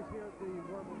rafters here at the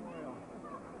War Memorial.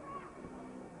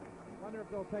 Wonder if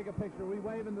they'll take a picture. We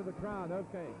wave into the crowd.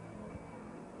 Okay.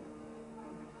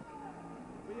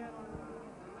 We had our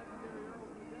legendary Earl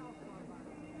Goodell spot by.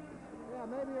 Yeah,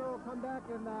 maybe Earl will come back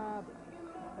and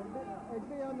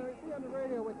be on the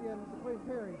radio with you in between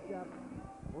periods, Jeff.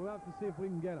 We'll have to see if we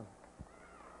can get him.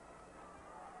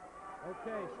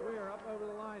 Okay, Schweer up over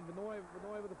the line. Benoit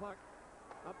with the puck.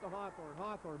 Up to Hawthorne.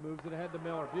 Hawthorne moves it ahead to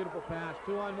Miller. Beautiful pass.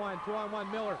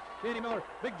 2-on-1. Miller. Danny Miller.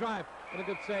 Big drive. And a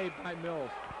good save by Mills.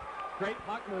 Great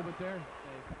puck movement there.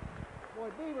 Boy,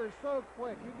 Beaver's so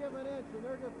quick. You give them an inch, and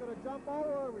they're just going to jump all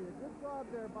over you. Good job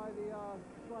there by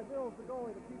Mills, the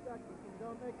goalie, to keep that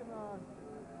from making from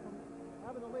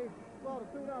having the lead swell to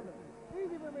 2-0.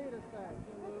 Easy for me to say.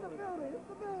 It's the building.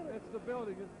 It's the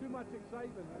building. It's too much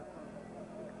excitement.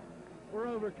 We're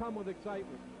overcome with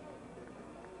excitement.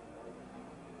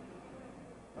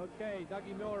 Okay,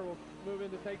 Dougie Miller will move in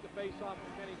to take the face-off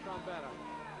from Kenny Trombetta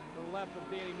to the left of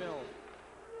Danny Mills.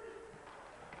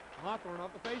 Hawthorne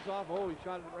off the face-off. Oh, he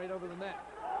shot it right over the net.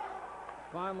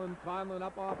 Conlon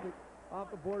up off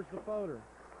the boards to Fodor.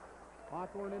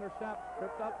 Hawthorne intercept,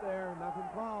 tripped up there, nothing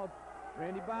called.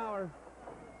 Randy Bauer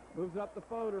moves it up to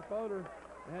Fodor. Fodor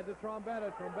ahead to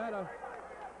Trombetta. Trombetta,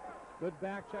 good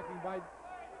back checking by.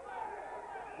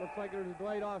 Looks like there's a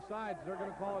delayed offsides. They're going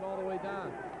to call it all the way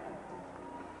down.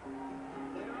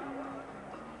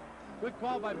 Good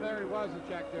call by Barry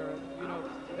Wozniak there. You know,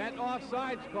 that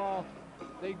offsides call,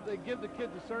 they give the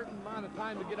kids a certain amount of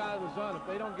time to get out of the zone. If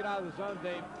they don't get out of the zone,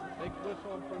 Dave, they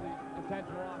whistle them for the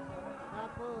intentional offside.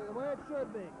 Absolutely, the way it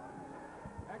should be.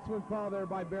 Excellent call there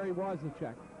by Barry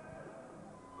Wozniak.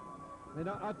 And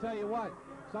I'll tell you what,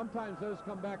 sometimes those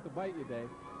come back to bite you, Dave.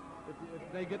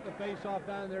 If they get the face-off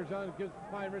down in their zone, it gives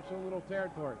RIchland a little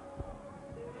territory.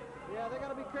 Yeah, they got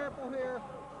to be careful here.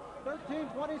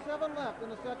 13:27 left in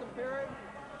the second period.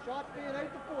 Shots being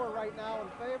 8-4 right now in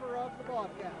favor of the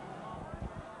Bobcats.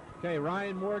 Okay,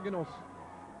 Ryan Morgan will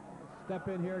step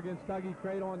in here against Dougie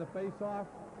Cradle on the face-off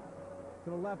to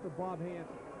the left of Bob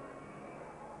Hansen.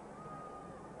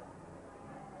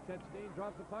 Chet Steen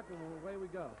drops the puck and away we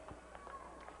go.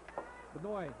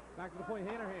 Benoit back to the point.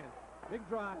 Hanrahan. Big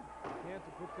drive.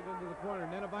 Hansen puts it into the corner.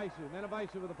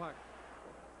 Nenavaisu with the puck.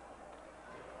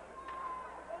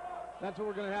 That's what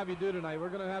we're going to have you do tonight. We're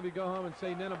going to have you go home and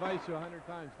say Nenavaisu 100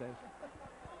 times, Dave.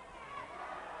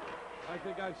 I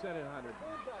think I've said it 100.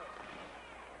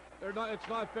 It's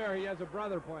not fair. He has a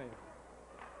brother playing.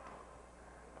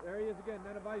 There he is again.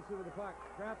 Nenavaisu with the puck.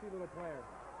 Crafty little player.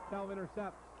 Self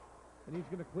intercepts. And he's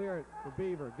going to clear it for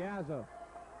Beaver. Gazzo.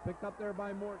 Picked up there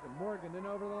by Morgan. Morgan in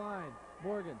over the line.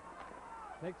 Morgan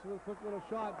takes a quick little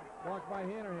shot. Blocked by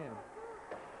Hanrahan.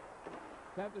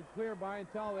 Attempted clear by and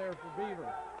tell there for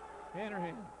Beaver.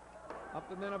 Hannerhan up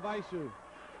to Nenavaisu.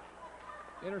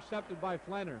 Intercepted by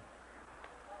Flenner.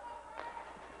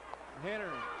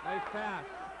 Hanner, nice pass.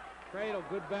 Cradle,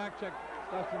 good back check,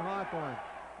 Dustin Hawthorne.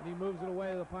 And he moves it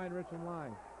away to the Pine Richland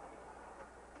line.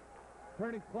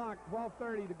 Turning clock,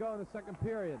 12:30 to go in the second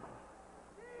period.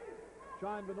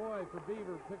 Sean Benoit for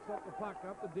Beaver picks up the puck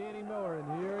up to Danny Miller,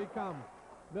 and here he comes.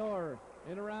 Miller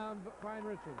in around Pine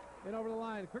Richland, in over the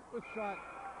line, quick with shot,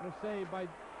 and a save by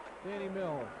Danny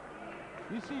Miller.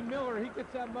 You see Miller, he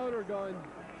gets that motor going,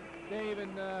 Dave,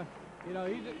 and you know,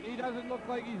 he doesn't look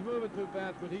like he's moving too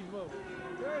fast, but he's moving.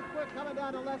 Very quick coming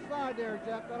down the left side there,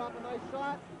 Jeff. Got off a nice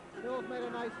shot. Mills made a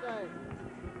nice save.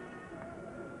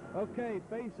 Okay,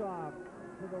 face-off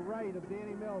to the right of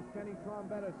Danny Mills. Kenny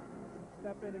Trombetta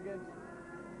step in against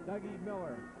Dougie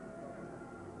Miller.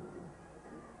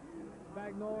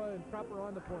 Spagnola and Prepper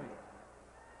on the point.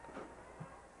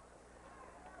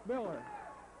 Miller.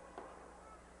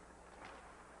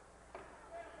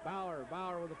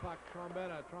 Bauer with the puck.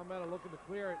 Trombetta looking to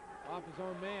clear it off his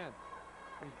own man.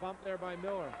 He's bumped there by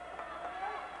Miller.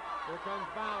 Here comes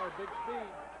Bauer, big speed.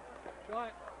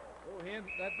 Shot. Oh,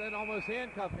 that almost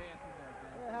handcuffed Hanson there.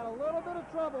 Yeah, had a little bit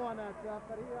of trouble on that, Jeff,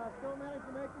 but he still managed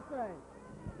to make the save.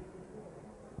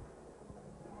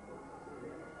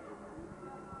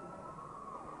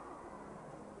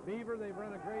 Beaver, they've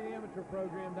run a great amateur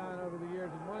program down over the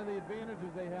years, and one of the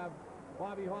advantages they have,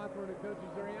 Bobby Hawthorne, who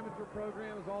coaches their amateur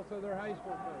program, is also their high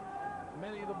school coach.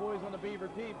 Many of the boys on the Beaver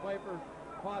team play for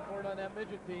Hawthorne on that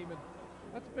midget team, and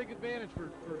that's a big advantage for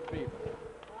Beaver.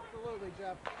 Absolutely,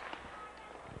 Jeff.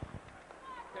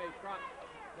 Okay, Crump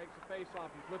takes the face-off.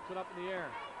 He flips it up in the air.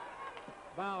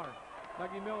 Bauer,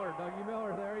 Dougie Miller,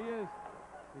 there he is.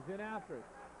 He's in after it.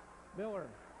 Miller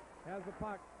has the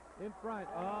puck in front.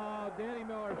 Oh, Danny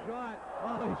Miller shot.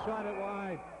 Oh, he shot it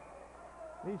wide.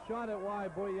 He shot it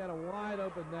wide. Boy, he had a wide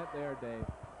open net there, Dave.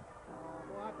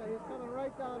 Well, I tell you, he's coming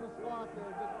right down the slot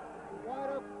there. Just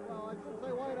wide open. Well, I shouldn't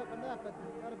say wide open net, but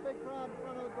got a big crowd in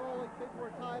front of the goalie. People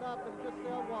were tied up and just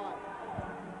sailed wide.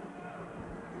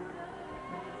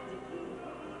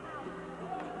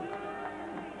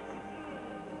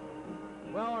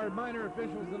 Well, our minor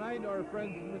officials tonight are our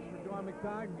friends Mr. John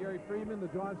McTighe and Gary Freeman. The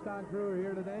Johnstown crew are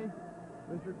here today.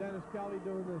 Mr. Dennis Kelly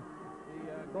doing the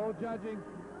goal judging.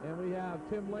 And we have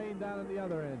Tim Lane down at the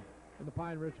other end in the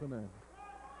Pine Richland end.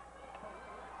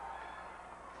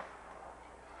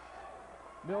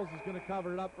 Mills is going to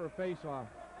cover it up for a face-off.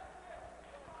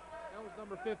 That was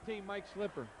number 15, Mike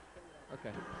Slipper.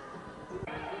 Okay.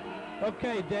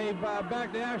 Okay, Dave,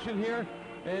 back to action here.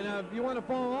 And if you want to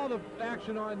follow all the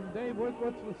action on, Dave, what's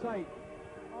the site?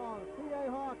 Oh, PA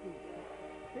Hockey.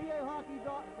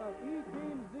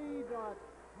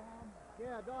 PAHockey.eteamz.com.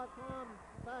 Yeah,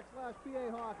 .com/PA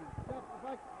Hockey. Jeff, if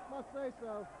I must say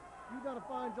so, you've done a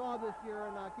fine job this year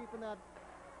in keeping that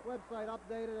website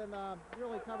updated and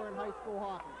really covering high school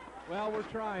hockey. Well, we're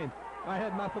trying. I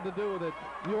had nothing to do with it.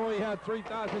 You only had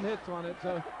 3,000 hits on it,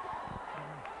 so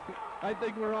I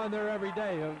think we're on there every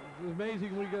day. It's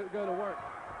amazing we go to work.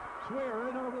 Swear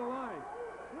in over the line.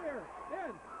 Swear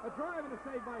in. A drive and a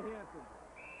save by Hanson.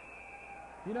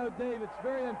 You know, Dave, it's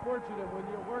very unfortunate when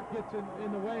your work gets in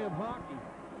the way of hockey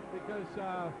because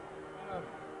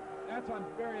that's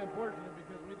very unfortunate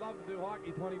because we'd love to do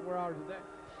hockey 24 hours a day.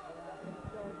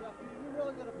 So, Jeff, you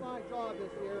really did a fine job this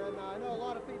year, and I know a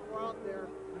lot of people out there,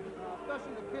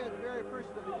 especially the kids, very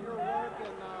appreciative of your work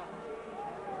and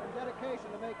dedication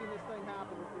to making this thing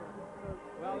happen this year. So,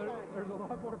 well, there's a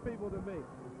lot more people than me.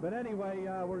 But anyway,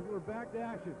 we're back to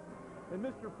action. And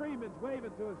Mr. Freeman's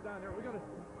waving to us down there.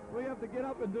 We have to get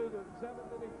up and do the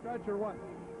 7th-inning stretch or what?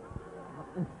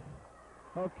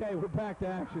 Okay, we're back to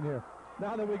action here.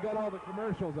 Now that we got all the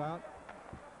commercials out.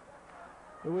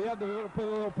 We have to put a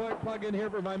little plug in here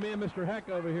for my man, Mr. Heck,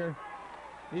 over here.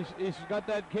 He's got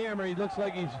that camera. He looks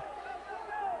like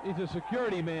he's a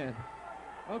security man.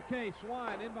 Okay,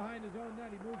 Swan in behind his own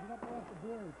net. He moves it up off the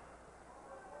board.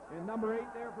 And number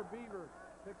 8 there for Beaver.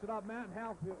 Picks it up, Matt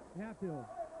Hatfield.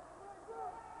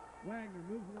 Wagner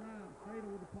moves it around. Cradle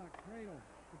with the puck. Cradle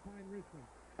to Pine Richland.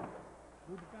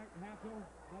 Moves it back to Hatfield.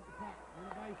 Got the puck.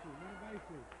 Nenavaisu.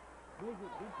 Moves it.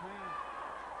 Good pass.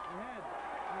 Ahead.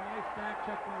 A nice back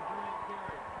check by Brian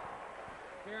Carey.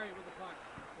 Carey with the puck.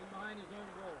 In behind his own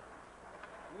goal.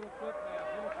 Little flip pass.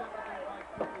 Little second there by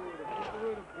Kuparuda.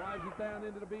 Kuparuda drives it down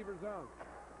into the Beaver zone.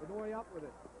 Benoit up with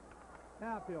it.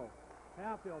 Hatfield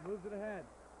moves it ahead.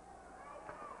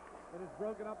 And it's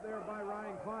broken up there by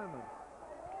Ryan Kleinman.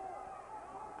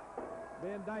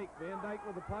 Van Dyke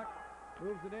with the puck.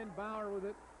 Moves it in. Bauer with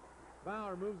it.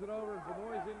 Bauer moves it over.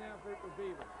 Benoit's in now for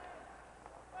Beaver.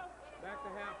 Back to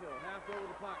Halfhill. Halfhill with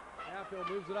the puck. Halfhill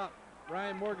moves it up.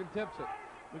 Ryan Morgan tips it.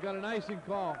 We got an icing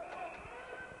call.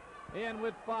 And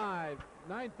with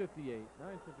 9:58.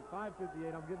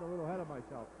 5:58. I'm getting a little ahead of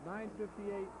myself.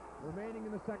 9:58 remaining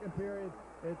in the second period.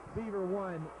 It's Beaver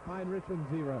 1, Pine Richland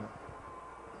 0.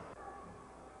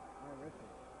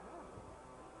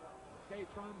 Okay,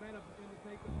 Trombetta going to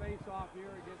take the face off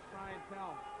here against Brian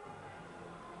Tell.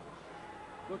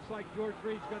 Looks like George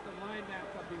Reed's got the line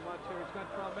match up he wants here. He's got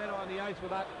Trombetta on the ice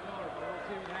without Miller. We'll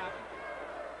see what happens.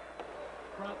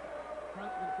 Front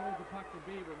controls the puck for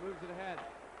Beaver, moves it ahead.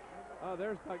 Oh,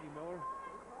 there's Dougie Miller.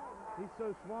 He's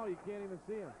so small you can't even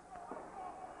see him.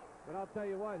 But I'll tell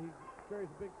you what, he carries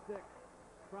a big stick.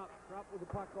 Crump with the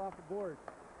puck off the board.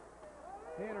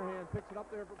 Hannerhan picks it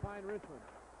up there for Pine Richland.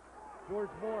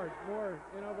 George Moore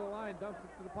in over the line, dumps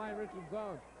it to the Pine Richland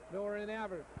zone. Miller in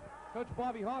average. Coach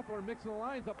Bobby Hawthorne mixing the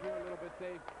lines up here a little bit,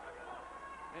 Dave.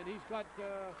 And he's got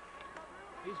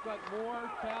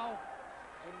Moore, Tell,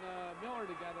 and Miller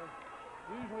together.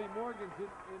 Usually Morgan's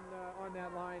on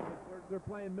that line, but they're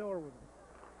playing Miller with him.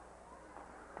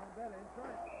 Trombetta in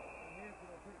front. Hanson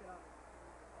will pick it up.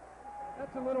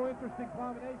 That's a little interesting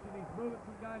combination. He's moving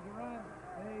some guys around,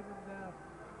 Dave, and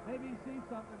maybe he sees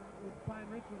something with Pine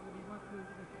Richland that he wants to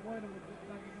exploit him with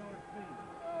Dougie Miller's speed.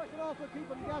 Well, it can also keep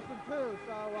them guessing too.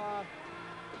 So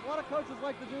a lot of coaches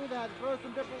like to do that, throw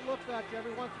some different looks at you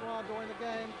every once in a while during the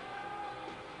game.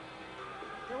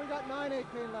 So we got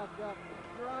 9:18 left, Jeff.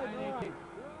 Your eyes are right.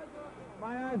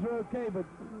 My eyes are okay, but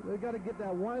they got to get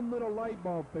that one little light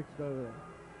bulb fixed over there.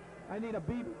 I need a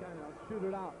BB gun. I'll shoot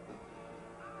it out.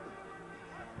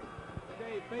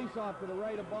 Okay, face off to the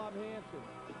right of Bob Hanson.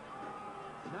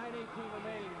 9:18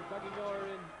 remaining. Dougie Miller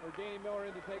in, or Danny Miller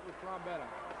in to take with Trombetta.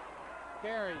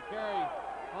 Carey,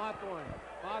 Hawthorne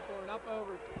up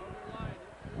over the line.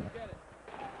 He'll get it.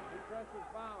 He presses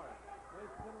Bauer.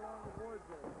 Nice spin along the boards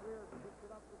there. Greer picks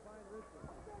it up for Pine Richland.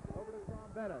 Over to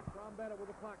Trombetta. Trombetta with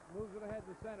the puck. Moves it ahead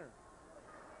to center.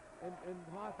 And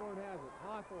Hawthorne has it.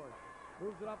 Hawthorne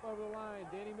moves it up over the line.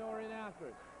 Danny Miller in after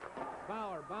it.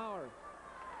 Bauer.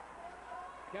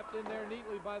 Kept in there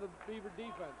neatly by the Beaver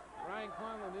defense. Ryan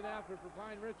Conlon in after for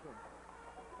Pine Richland.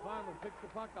 Conlon picks the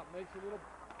puck up, makes a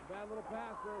bad little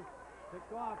pass there.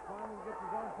 Picked off. Conlon gets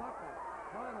his own puck up.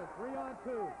 Conlon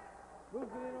 3-on-2.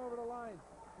 Moves it in over the line.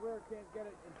 Swear can't get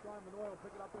it, and Sean Manoy will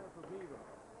pick it up there for Beaver.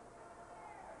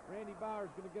 Randy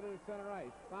Bauer's going to get it at center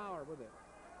ice. Bauer with it.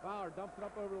 Bauer dumps it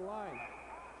up over the line.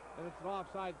 And it's an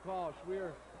offside call.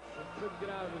 Schweer couldn't get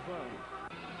out of his zone.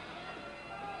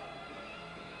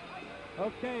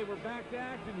 Okay, we're back to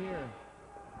action here.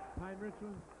 Pine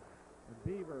Richland and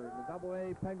Beaver in the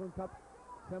AA Penguin Cup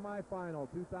semifinal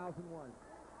 2001.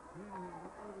 Hanson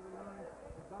over the line,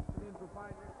 dumps it in for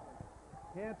Pine Richland.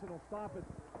 Hanson will stop it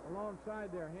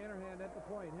alongside there. Hannerhan at the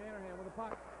point. Hannerhan with a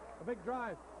puck. A big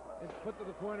drive. It's put to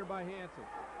the corner by Hanson.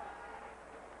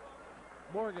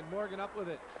 Morgan up with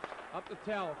it. Up to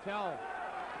Tell. Tell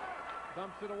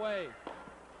dumps it away.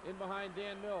 In behind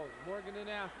Dan Mills. Morgan in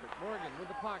after it. Morgan with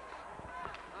the puck.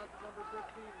 Out to number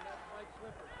 15, and that's Mike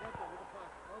Slipper. Slipper with the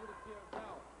puck. Over to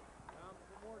Tell. Down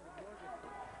for Morgan.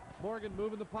 Morgan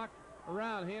moving the puck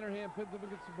around. Hannerhan pins him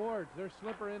against the boards. There's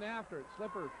Slipper in after it.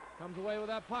 Slipper comes away with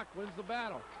that puck. Wins the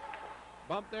battle.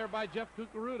 Bumped there by Jeff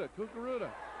Kukuruda. Kukuruda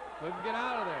couldn't get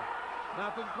out of there.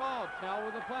 Nothing called. Tell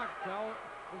with the puck. Tell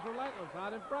was relentless.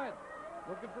 Out in front.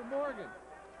 Looking for Morgan.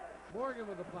 Morgan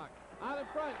with the puck. Out in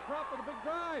front. Crump with a big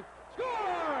drive.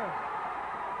 Score!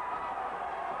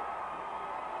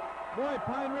 Boy,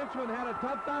 Pine Richland had a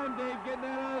tough time, Dave, getting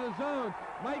that out of the zone.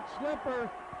 Mike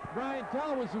Slipper, Brian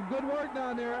Tell with some good work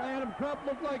down there. Adam Crump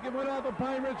looked like it went off a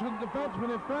Pine Richland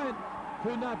defenseman in front.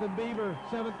 2-0 Beaver,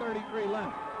 7:33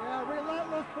 left. Yeah,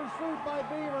 relentless pursuit by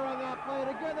Beaver on that play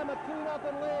to give them a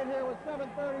 2-0 lead here with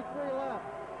 7:33 left.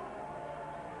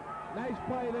 Nice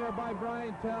play there by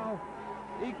Brian Tell.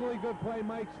 Equally good play,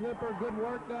 Mike Slipper. Good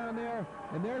work down there.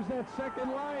 And there's that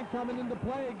second line coming into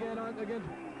play again against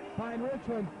Pine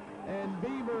Richland. And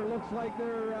Beaver looks like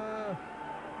they're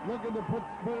looking to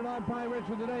put it on Pine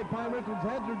Richland today. Pine Richland's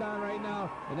heads are down right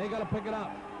now, and they got to pick it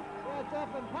up. Yeah, Jeff,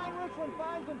 and Pine Richland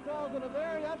finds themselves in a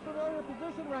very unfamiliar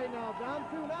position right now, down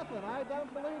 2-0. I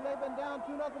don't believe they've been down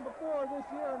 2-0 before this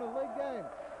year in a league game.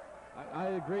 I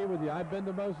agree with you. I've been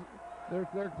to most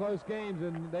their close games,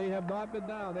 and they have not been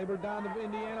down. They were down to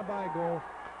Indiana by a goal.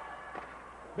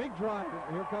 Big drive.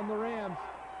 Here come the Rams.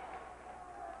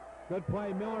 Good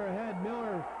play. Miller ahead.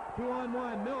 Miller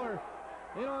 2-on-1. Miller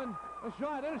in on a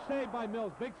shot. And a save by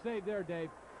Mills. Big save there, Dave.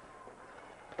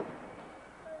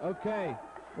 Okay,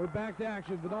 we're back to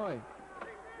action. Benoit.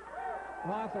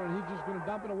 Hawthorne, he's just going to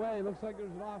dump it away. Looks like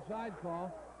there's an offside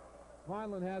call.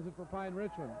 Vineland has it for Pine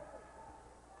Richland.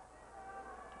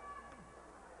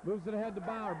 Moves it ahead to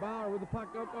Bauer. Bauer with the puck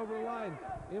up over the line.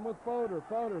 In with Foder.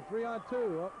 Foder,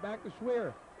 3-on-2. Up, back to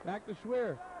Schweer. Back to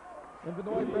Schweer. And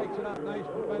Benoit breaks it up. Nice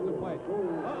defensive play.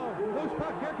 Uh-oh. Loose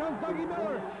puck. Here comes Dougie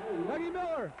Miller. Dougie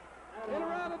Miller. In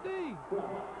around a D.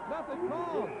 Nothing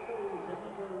called.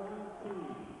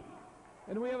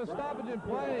 And we have a stoppage in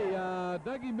play.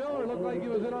 Dougie Miller looked like he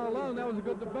was in all alone. That was a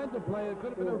good defensive play. It could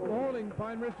have been a holding.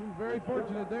 Pine Richland's very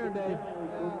fortunate there, Dave.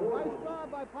 Nice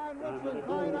job by Pine Richland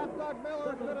tying up Doug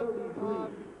Miller. Could have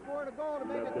scored a goal to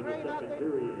make it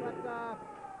 3-0, but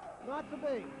not to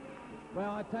be.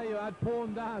 Well, I tell you, I'd pull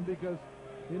him down because,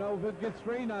 you know, if it gets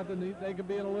 3-0, they could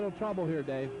be in a little trouble here,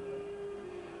 Dave.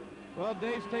 Well,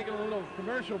 Dave's taking a little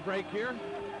commercial break here,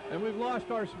 and we've lost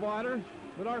our spotter.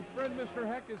 But our friend Mr.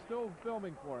 Heck is still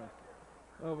filming for us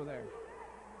over there.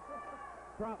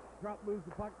 Crop moves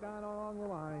the puck down along the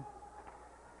line.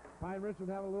 Pine Richland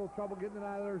having a little trouble getting it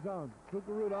out of their zone.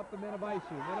 Kukuruda up to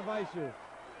Menavaisu. Menavaisu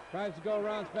tries to go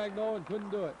around Spagnuolo and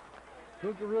couldn't do it.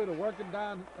 Kukuruda working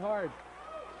down hard.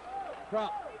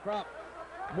 Crop.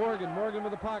 Morgan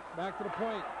with the puck. Back to the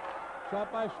point.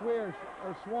 Shot by Schweer,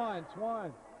 or Swan.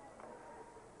 Swan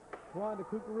to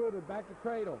Kukuruda. Back to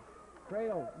Cradle.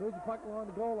 Cradle moves the puck along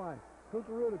the goal line.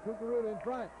 Kukuruda in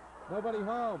front. Nobody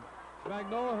home.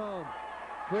 Spagnuolo home.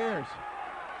 Clears.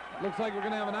 Looks like we're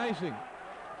going to have an icing.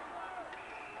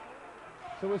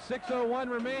 So with 6:01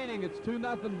 remaining, it's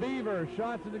 2-0 Beaver.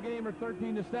 Shots in the game are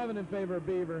 13-7 in favor of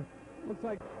Beaver. Looks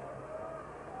like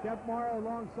Jeff Morrow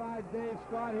alongside Dave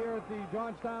Scott here at the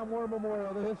Johnstown War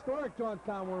Memorial, the historic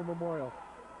Johnstown War Memorial.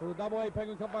 For the Double-A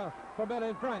Penguin Cup final. Trombetta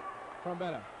in front.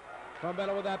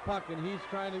 Trombetta with that puck, and he's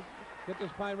trying to get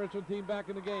this Pine Richland team back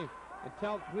in the game. And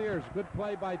Tell clears. Good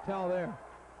play by Tell there.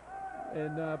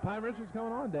 And Pine Richland's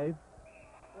coming on, Dave.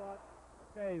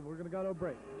 Okay, we're going to go to a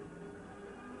break.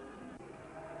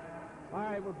 All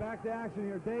right, we're back to action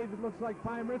here. Dave, it looks like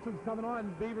Pine Richland's coming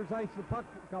on. Beaver's iced the puck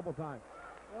a couple times.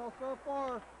 Well, so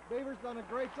far, Beaver's done a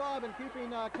great job in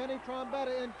keeping Kenny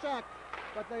Trombetta in check,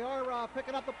 but they are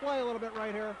picking up the play a little bit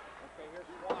right here. Okay, here's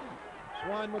Swan.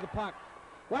 Swan with the puck.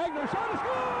 Wagner shot to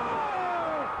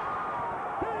score!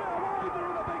 Wagner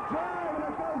with a big drive, and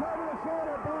it goes over the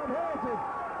shoulder. Bob has it.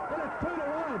 And it's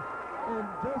 2-1. And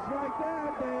just like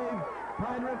that, Dave,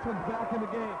 Pine Richland's back in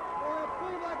the game. Well, it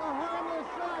seemed like a harmless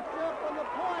shot, Chip, from the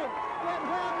point. Didn't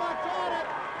have much on it.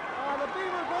 The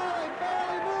Beaver goalie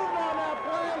barely moved on that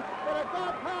play, but it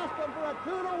got past them for a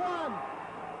 2-1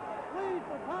 lead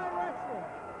for Pine Richland.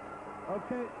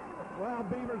 Okay, well,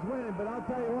 Beaver's winning, but I'll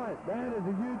tell you what, that is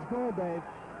a huge goal, Dave.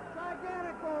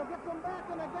 Gigantic goal, gets them back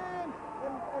in the game,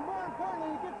 and more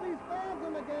importantly, he gets these fans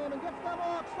in the game and gets them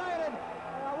all excited.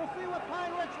 We'll see what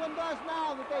Pine Richland does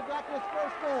now that they've got this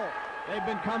first goal. They've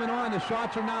been coming on. The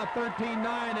shots are now 13-9,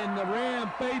 and the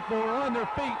Ram faithful are on their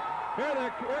feet.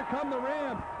 Here come the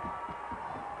Rams.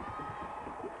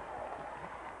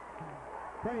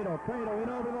 Cradle in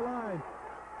over the line.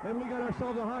 And we got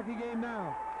ourselves a hockey game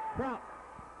now. Crop.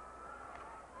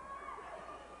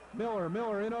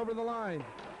 Miller in over the line.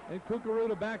 And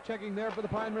Kukuruda back checking there for the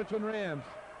Pine Richland Rams.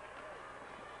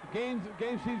 The game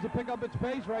seems to pick up its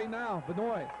pace right now.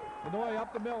 Benoit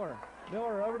up to Miller.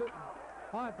 Miller over to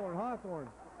Hawthorne.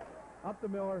 Up to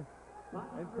Miller.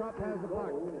 And Krupp has the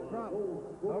puck. Krupp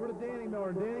over to Danny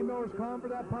Miller. Danny Miller's calling for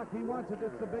that puck. He wants it.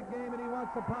 It's the big game, and he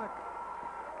wants the puck.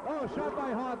 Oh, shot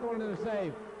by Hawthorne and a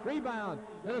save. Rebound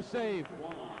and a save.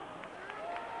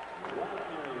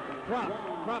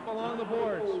 Krupp along the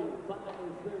boards.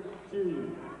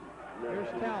 Here's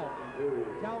Tell.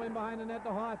 Tell in behind the net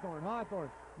to Hawthorne. Hawthorne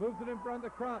moves it in front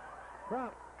of Krupp.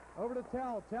 Krupp over to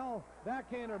Tell. Tell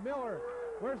backhander. Miller.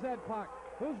 Where's that puck?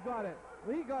 Who's got it?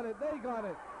 He got it. They got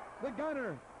it. The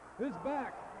gunner is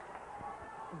back.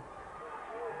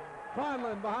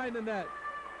 Conlon behind the net.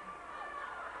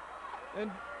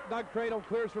 And Doug Cradle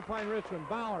clears for Pine Richland.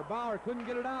 Bauer couldn't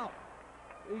get it out.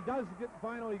 He does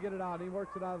finally get it out. He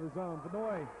works it out of the zone.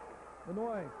 Benoit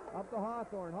up to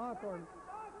Hawthorne. Hawthorne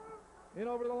in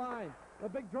over the line. A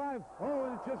big drive. Oh,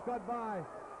 and it just got by.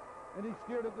 And he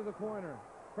steered it to the corner.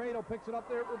 Cradle picks it up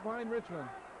there for Pine Richland.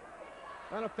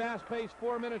 On a fast pace,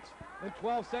 4 minutes and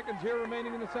 12 seconds here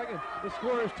remaining in the second. The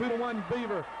score is 2-1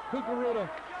 Beaver. Kukuruda.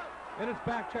 And it's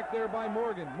back checked there by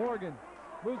Morgan. Morgan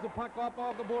moves the puck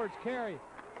off the boards. Carey.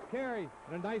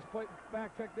 And a nice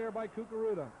back check there by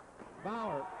Kukuruda.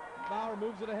 Bauer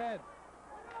moves it ahead.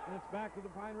 And it's back to the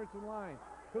Pine Richland line.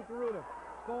 Kukuruda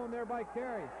stolen there by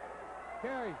Carey.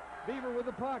 Beaver with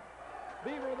the puck.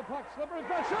 Slipper is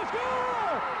back. Shot!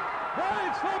 Score!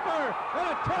 Brian Slipper! And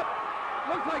a tip.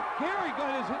 Looks like Carey got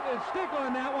his stick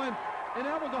on that one. And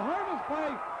that was a harmless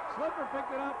play. Slipper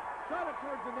picked it up, shot it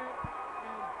towards the net,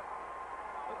 and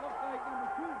it looks like number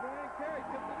 2, Brian Carey,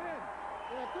 tipped it in.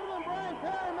 Yeah, it could have been Brian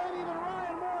Perry, maybe even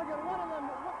Ryan Morgan. One of them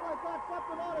looked like got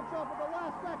something on himself at the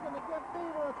last second to give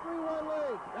Beaver a 3-1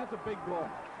 lead. That's a big goal.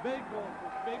 Big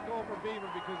goal for Beaver,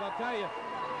 because I'll tell you,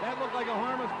 that looked like a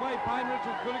harmless play. Pine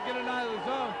Richards couldn't get it out of the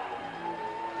zone,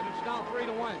 and it's now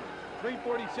 3-1.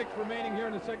 3:46 remaining here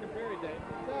in the second period, Dave.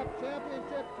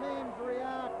 Championship teams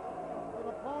react in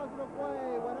a positive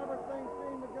way whenever things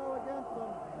seem to go against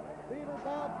them. Beaver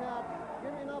Bobcats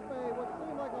giving up what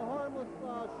seemed like a harmless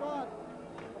shot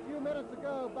a few minutes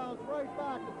ago, bounced right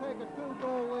back to take a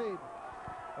 2-goal lead.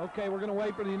 Okay, we're going to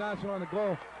wait for the announcement on the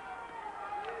goal.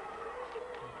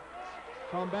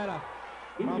 Trombetta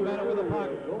with the puck.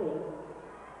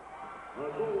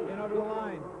 In over the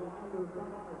line.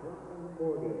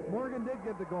 Morgan did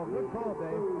get the goal. Good call,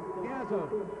 Dave. Gazzo,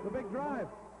 the big drive.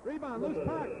 Rebound, loose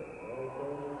puck.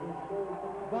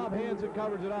 Bob Hansen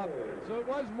covers it up. So it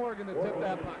was Morgan that tipped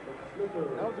that puck.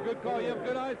 That was a good call. You have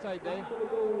good eyesight, Dave.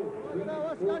 Well, you know,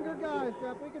 us younger guys,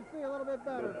 Jeff, we can see a little bit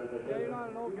better. Yeah, you're not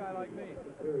an old guy like me.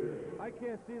 I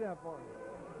can't see that far.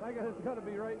 It's got to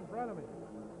be right in front of me.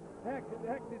 Heck,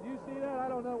 did you see that? I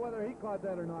don't know whether he caught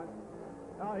that or not.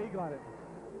 Oh, he got it.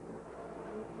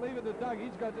 Leave it to Doug.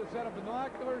 He's got to set up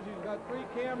binoculars. He's got 3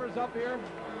 cameras up here.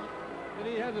 And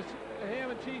he has a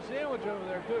ham and cheese sandwich over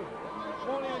there, too.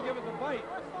 Won't even give it the bite.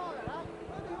 I saw that.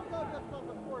 Maybe he'll go get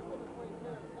something for us in between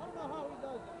here. I don't know how he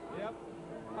does it. Yep.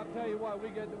 I'll tell you what, we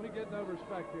get no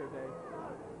respect here, Dave.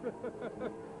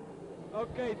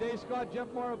 Okay, Dave Scott, Jeff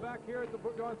Morrow back here at the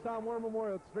Johnstown War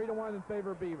Memorial. It's 3-1 in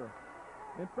favor of Beaver.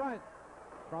 In front,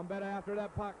 Trombetta after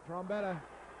that puck. Trombetta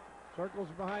circles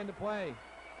behind the play.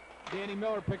 Danny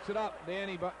Miller picks it up.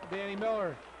 Danny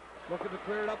Miller looking to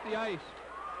clear it up the ice.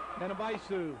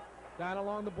 Nenabaisu down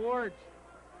along the boards.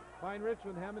 Pine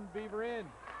Richland hemming Beaver in.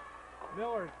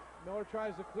 Miller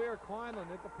tries to clear.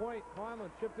 Kleinland at the point.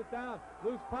 Kleinland chips it down.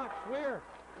 Loose puck. Swear.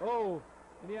 Oh,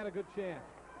 and he had a good chance.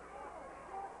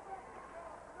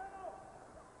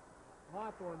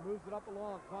 Hawthorne moves it up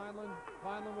along.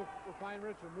 Kleinland with Pine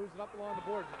Richland moves it up along the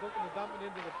boards. He's looking to dump it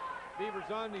into the Beaver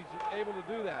zone. He's able to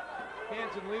do that.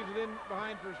 Hansen leaves it in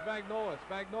behind for Spagnola.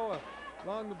 Spagnola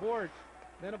along the boards.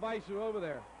 Nenabaisu over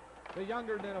there. The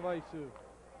younger Nenabaisu.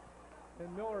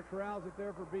 And Miller corrals it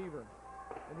there for Beaver.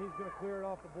 And he's going to clear it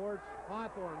off the boards.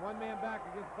 Hawthorne, one man back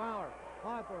against Bauer.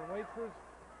 Hawthorne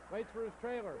waits for his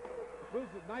trailer.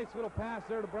 Moves it. Nice little pass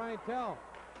there to Brian Tell.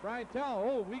 Brian Tell,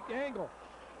 oh, weak angle.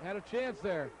 Had a chance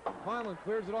there. Conlon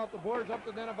clears it off the boards up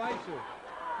to Nenabaisu.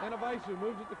 Nenabaisu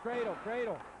moves it to Cradle.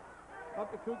 Cradle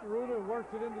up to Kukuruda and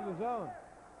works it into the zone.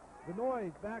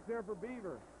 Benoit back there for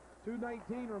Beaver.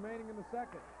 2:19 remaining in the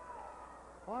second.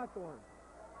 Hawthorne.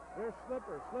 There's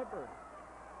Slipper.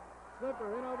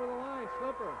 Slipper in over the line.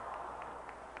 Slipper.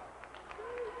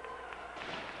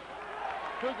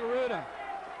 Kukuruda.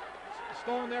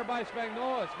 Stolen there by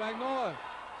Spagnola. Spagnola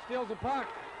steals the puck.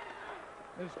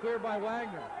 It's cleared by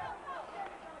Wagner.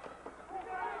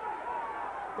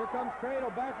 Here comes Cradle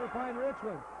back for Pine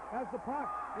Richland. Has the puck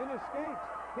in his skates.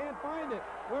 Can't find it.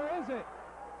 Where is it?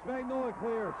 Spagnola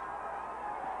clears.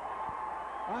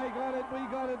 I got it, we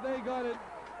got it, they got it.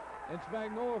 And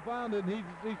Spagnola found it, and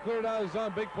he cleared out his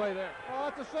zone. Big play there. Oh,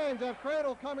 that's a shame. Jeff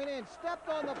Cradle coming in, stepped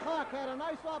on the puck, had a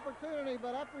nice opportunity,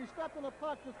 but after he stepped on the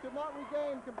puck, just could not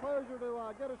regain composure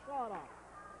to get a shot off.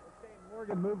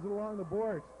 Morgan moves it along the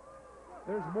boards.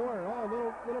 There's more.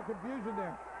 Oh, little confusion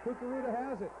there. Kukuruda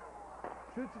has it.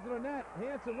 Shoots it to the net.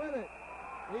 Hansen with it.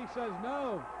 He says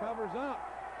no. Covers up.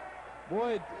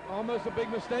 Boy, almost a big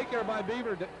mistake there by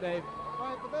Beaver, Dave.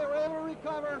 Right, but they were able to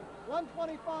recover.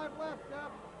 1:25 left,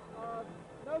 Jeff.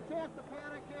 No chance to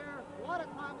panic here. A lot of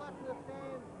time left in this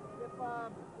game. If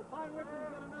Pine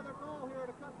Richland get another goal here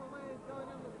to cut the lead going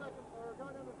into the second or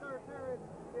going into the third period,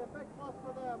 it'll be a big plus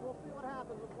for them. We'll see what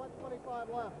happens with 1:25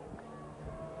 left.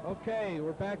 Okay,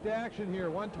 we're back to action here.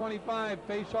 1:25,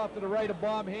 face off to the right of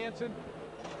Bob Hansen.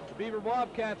 The Beaver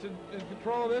Bobcats in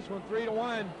control of this one,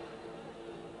 3-1.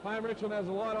 Pine Richland has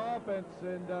a lot of offense,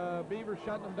 and Beaver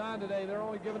shutting them down today. They're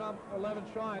only giving up 11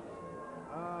 shots.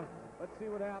 Let's see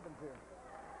what happens here.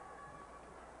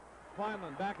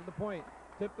 Kleinman back at the point.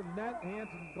 Tipped to the net.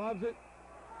 Hansen gloves it.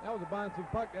 That was a bouncing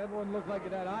puck. That one looked like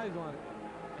it had eyes on it.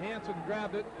 Hansen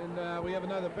grabbed it, and we have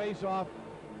another face-off,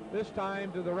 this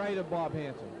time to the right of Bob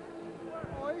Hansen.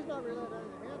 Oh, he's not related to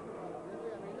anything Hansen brothers, is he?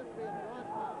 I mean, this being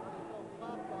Johnstown, when he's on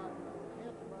stop shot,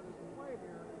 Hansen brothers can play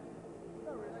here. He's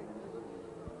not related, is it?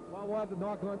 Well, we'll have to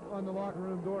knock on the locker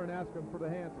room door and ask him for the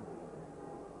Hansen.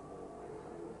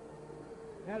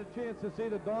 Had a chance to see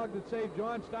the dog that saved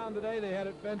Johnstown today. They had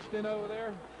it fenced in over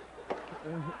there.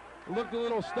 looked a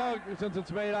little stuck since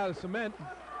it's made out of cement.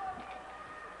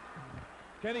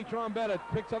 Kenny Trombetta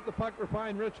picks up the puck for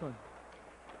Pine Richland.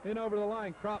 In over the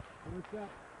line, Krupp.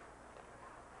 Intercept.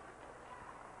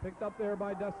 Picked up there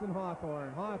by Dustin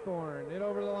Hawthorne. Hawthorne, in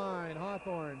over the line.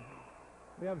 Hawthorne.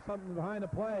 We have something behind the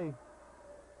play.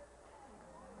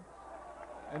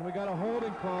 And we got a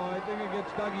holding call, I think,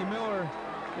 against Dougie Miller.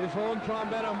 He's holding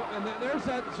Trombetta. And there's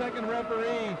that second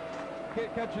referee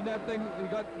catching that thing.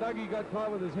 Dougie got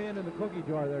caught with his hand in the cookie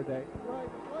jar there, Dave. Right,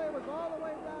 the play was all the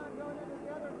way down, going into the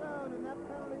other zone, and that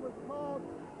penalty was called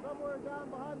somewhere down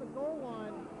behind the goal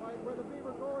line, right where the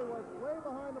Beaver goalie was, way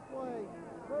behind the play.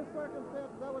 Those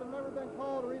circumstances, that would have never been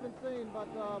called or even seen, but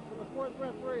for the fourth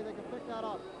referee, they can pick that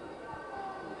up.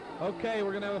 Okay,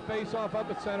 we're going to have a face-off up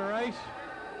at center ice.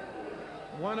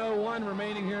 1:01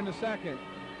 remaining here in the second.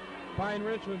 Pine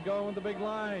Richland going with the big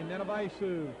line.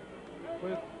 Nenavaisu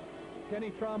with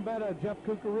Kenny Trombetta, Jeff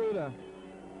Cucaruta.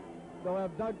 They'll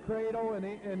have Doug Cradle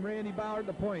and Randy Bauer at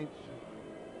the points.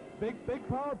 Big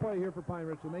power play here for Pine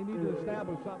Richland. They need to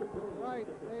establish something. Right.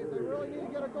 They really need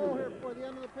to get a goal here before the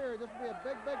end of the period. This will be a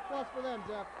big plus for them,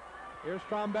 Jeff. Here's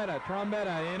Trombetta.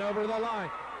 Trombetta in over the line.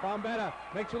 Trombetta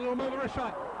makes a little move or a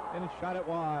shot. And a shot it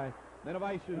wide.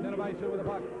 Nenavaisu with the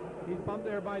puck. He's bumped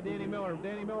there by Danny Miller.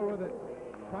 Danny Miller with it.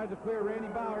 Tries to clear Randy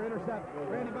Bauer. Intercept.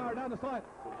 Randy Bauer down the slot.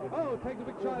 Oh, takes a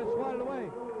big shot and swatted away.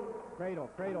 Cradle.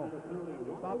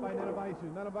 Stopped by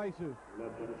Nenavaisu.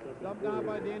 Dumped down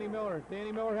by Danny Miller.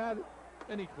 Danny Miller had it,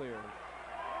 and he cleared.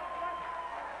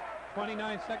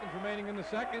 29 seconds remaining in the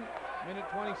second. Minute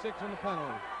 26 on the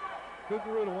penalty.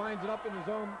 Cucaruta winds it up in his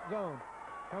own zone.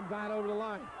 Comes down over the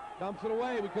line. Dumps it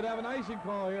away. We could have an icing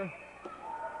call here.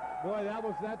 Boy,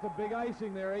 that's a big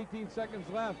icing there. 18 seconds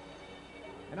left.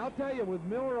 And I'll tell you, with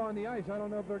Miller on the ice, I don't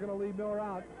know if they're going to leave Miller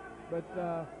out, but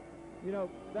you know,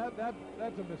 that's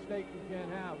a mistake you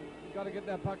can't have. You got to get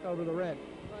that puck over the red.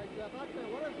 Right, Jeff.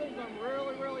 Actually, one of the things I'm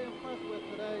really impressed with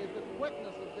today is the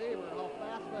quickness of Beaver, how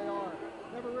fast they are.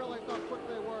 Never realized how quick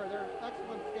they were. They're an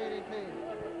excellent skating team.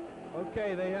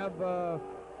 Okay, they have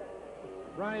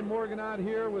Ryan Morgan out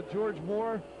here with George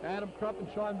Moore, Adam Krupp, and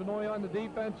Sean Benoit on the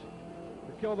defense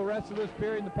to kill the rest of this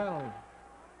period in the penalty.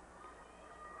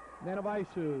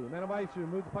 Nenavaisu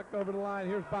moves the puck over the line.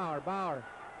 Here's Bauer. Bauer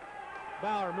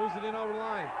moves it in over the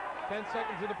line. 10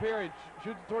 seconds of the period.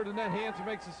 Shoots it toward the net. Hansen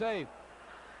makes the save.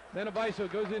 Nenavaisu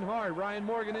goes in hard. Ryan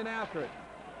Morgan in after it.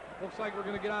 Looks like we're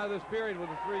going to get out of this period with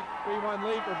a 3-1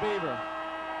 lead for Beaver.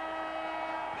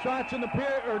 Shots in the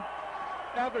period, or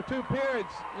after 2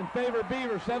 periods, in favor of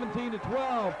Beaver, 17-12,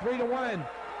 3-1.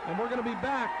 And we're going to be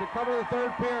back to cover the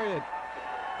third period.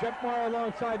 Jeff Morrow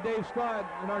alongside Dave Scott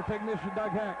and our technician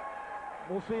Doug Heck.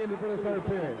 We'll see you for the third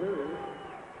period.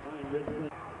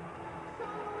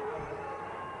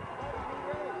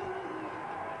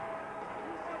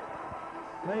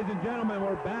 Ladies and gentlemen,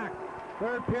 we're back.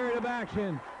 Third period of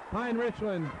action. Pine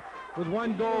Richland with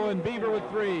 1 goal and Beaver with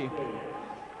 3.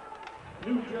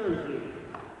 New Jersey,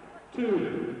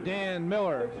 2. Dan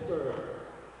Miller. Pittsburgh,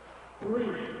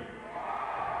 3.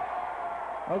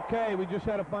 Okay, we just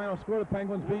had a final score. The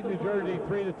Penguins beat New Jersey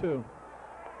 3-2.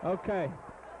 Okay,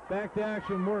 back to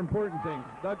action, more important things.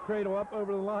 Doug Cradle up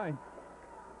over the line.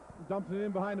 Dumps it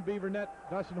in behind the Beaver net.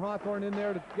 Dustin Hawthorne in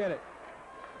there to get it.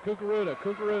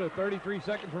 Cucaruta, 33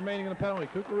 seconds remaining in the penalty.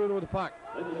 Cucaruta with the puck.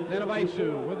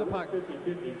 Nenavaisu with the puck.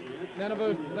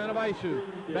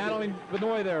 Nenavaisu battling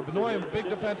Benoit there. Benoit, big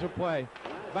defensive play.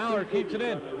 Bauer keeps it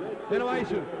in.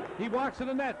 Nenavaisu, he walks to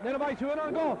the net. Nenavaisu in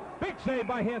on goal. Big save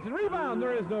by Hansen. Rebound,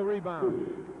 there is no rebound.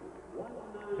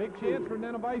 Big chance for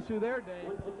Nenavaisu there,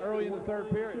 Dave, early in the third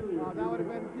period. That would have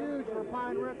been huge for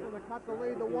Pine Richland to cut the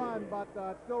lead to 1, but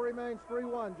it still remains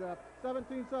 3-1, Jeff.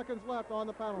 17 seconds left on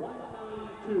the penalty.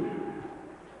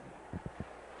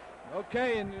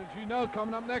 Okay, and as you know,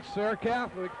 coming up next, Sarah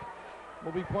Catholic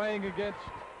will be playing against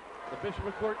the Bishop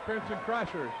McCourt Crimson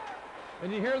Crushers.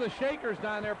 And you hear the Shakers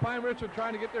down there, Pine Richland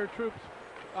trying to get their troops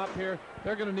up here.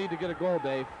 They're going to need to get a goal,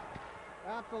 Dave.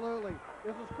 Absolutely.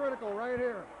 This is critical right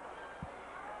here.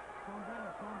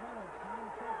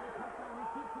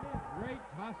 Great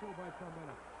hustle by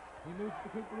Trombetta. He moves to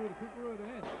Cucaruta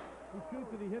in. He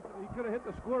shoots it, he could have hit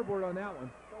the scoreboard on that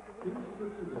one.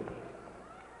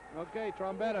 Okay,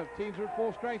 Trombetta, teams are at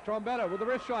full strength. Trombetta with the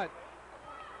wrist shot.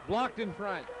 Blocked in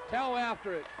front. Tell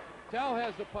after it. Tell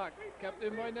has the puck. Kept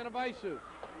in by Nenavaisu.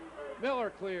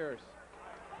 Miller clears.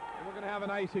 And we're going to have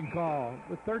an icing call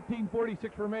with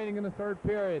 13:46 remaining in the third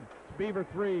period. It's Beaver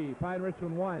 3, Pine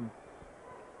Richland 1.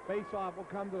 Face-off will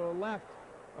come to the left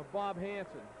of Bob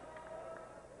Hansen.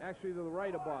 Actually, to the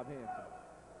right of Bob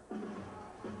Hansen.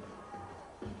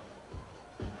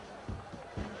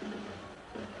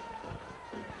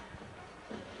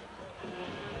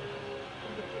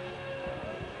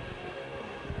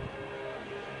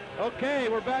 Okay,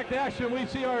 we're back to action. We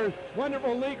see our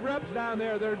wonderful league reps down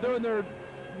there. They're doing their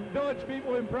village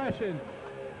people impression.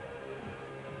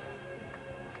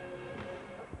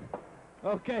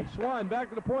 Okay, Swan back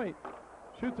to the point.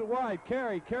 Shoots it wide.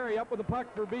 Carey up with the puck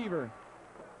for Beaver.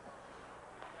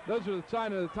 Those are the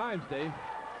sign of the times, Dave.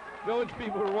 Village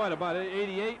people are what, about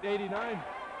 88, 89?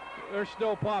 They're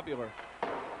still popular.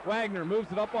 Wagner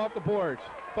moves it up off the boards.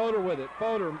 Fodor with it.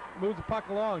 Fodor moves the puck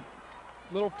along.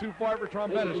 A little too far for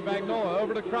Trombetta. Spagnola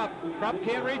over to Krupp. Krupp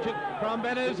can't reach it.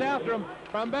 Trombetta is after him.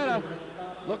 Trombetta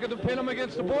looking to pin him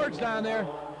against the boards down there.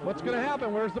 What's going to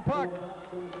happen? Where's the puck?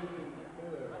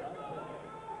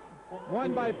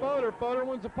 Won by Fodor. Fodor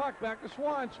wins the puck. Back to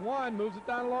Swan. Swan moves it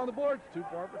down along the boards. Too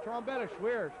far for Trombetta.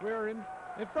 Schwer in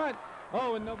front.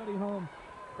 Oh, and nobody home.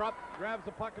 Krupp grabs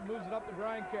the puck and moves it up to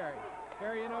Brian Carey.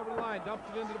 Carey in over the line. Dumps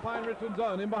it into the Pine Richland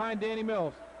zone. In behind Danny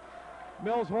Mills.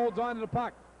 Mills holds on to the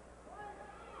puck.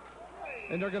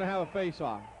 And they're going to have a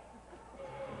face-off.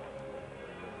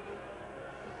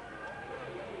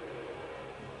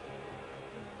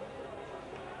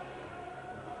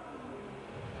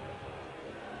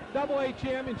 Double-A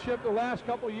championship the last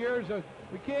couple years.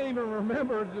 We can't even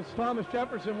remember just Thomas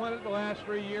Jefferson won it the last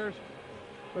 3 years.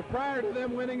 But prior to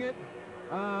them winning it,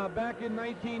 back in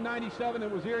 1997,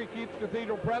 it was Erie Keats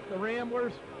Cathedral Prep. The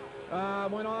Ramblers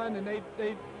went on and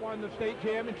they won the state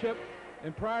championship.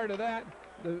 And prior to that,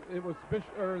 it was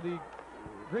the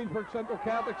Greensburg Central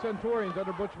Catholic Centurions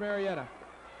under Butch Marietta.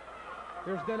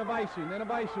 Here's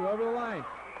Denavaisu over the line.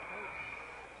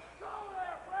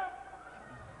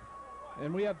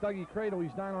 And we have Dougie Cradle.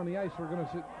 He's down on the ice. We're going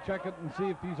to check it and see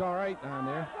if he's all right down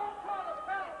there.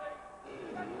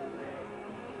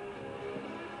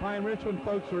 Pine Richland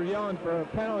folks were yelling for a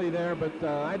penalty there, but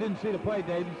I didn't see the play,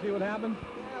 Dave. Did you see what happened?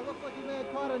 Yeah, it looks like he may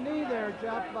have caught a knee there,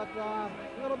 Jeff, but a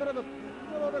little bit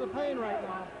of pain right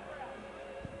now.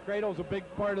 Cradle's a big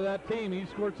part of that team. He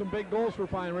scored some big goals for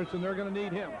Pine Richland. They're going to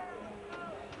need him.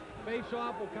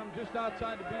 Face-off will come just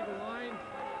outside the Beaver line.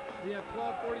 We have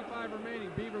 12:45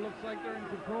 remaining. Beaver looks like they're in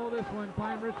control of this one.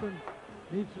 Pine Richland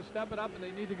needs to step it up, and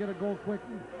they need to get a goal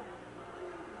quickly.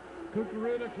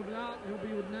 Kukuruda comes out. He'll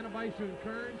be with Nenavaisu and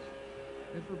Kearns.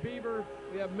 And for Beaver,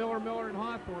 we have Miller, and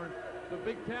Hawthorne. So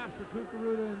big task for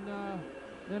Kukuruda and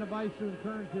Nenavaisu and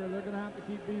Kearns here. They're going to have to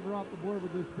keep Beaver off the board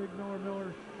with this big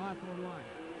Miller, Hawthorne line.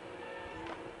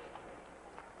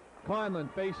 Conlon,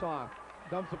 face-off.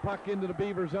 Dumps the puck into the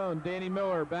Beaver zone. Danny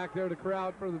Miller back there to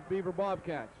crowd for the Beaver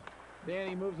Bobcats.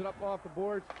 Danny moves it up off the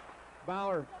boards.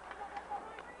 Bauer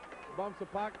bumps the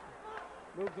puck,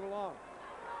 moves it along.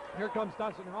 Here comes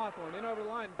Dustin Hawthorne in over the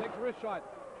line, takes a wrist shot.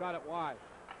 Shot it wide.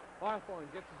 Hawthorne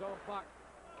gets his own puck.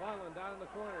 Conlon down in the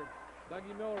corner.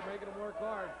 Dougie Miller making him work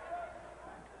hard.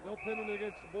 They'll pin him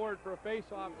against the board for a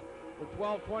face-off with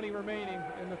 12:20 remaining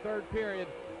in the third period.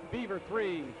 Beaver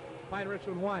 3, Pine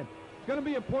Richland 1. It's going to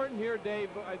be important here, Dave.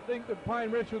 I think that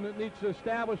Pine Richland needs to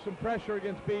establish some pressure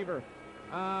against Beaver.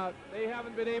 They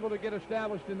haven't been able to get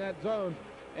established in that zone,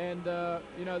 and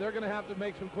they're going to have to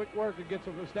make some quick work to get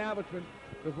some establishment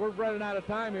because we're running out of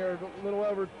time here, a little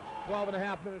over 12 and a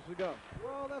half minutes to go.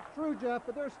 Well, that's true, Jeff,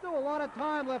 but there's still a lot of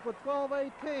time left with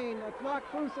 12:18. It's not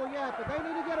crucial yet, but they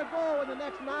need to get a goal in the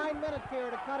next 9 minutes here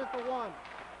to cut it to 1.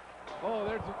 Oh,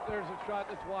 there's a shot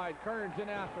that's wide. Kearns in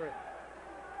after it.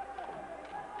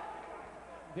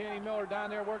 Danny Miller down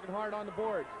there working hard on the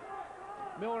boards.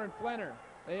 Miller and Flenner.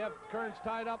 They have Kearns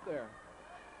tied up there.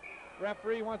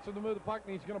 Referee wants them to move the puck,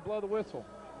 and he's going to blow the whistle.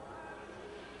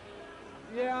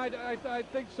 Yeah, I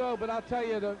think so, but I'll tell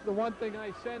you, the one thing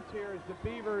I sense here is the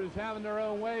Beaver is having their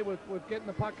own way with getting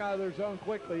the puck out of their zone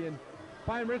quickly, and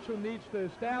Pine Richland needs to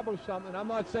establish something. I'm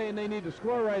not saying they need to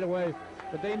score right away,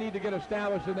 but they need to get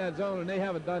established in that zone, and they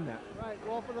haven't done that. Right.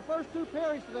 Well, for the first 2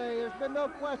 periods today, there's been no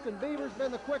question Beaver's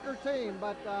been the quicker team,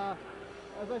 but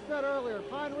as I said earlier,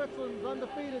 Pine Richland's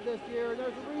undefeated this year, and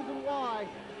there's a reason why,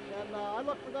 and I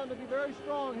look for them to be very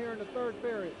strong here in the third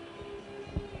period.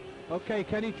 Okay,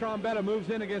 Kenny Trombetta moves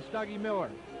in against Dougie Miller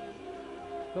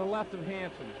to the left of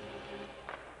Hanson.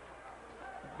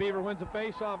 Beaver wins the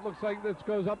face-off. Looks like this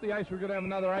goes up the ice. We're going to have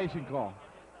another icing call.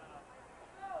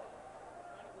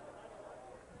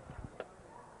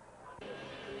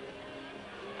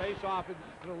 Face-off to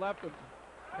the left of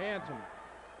Hanson.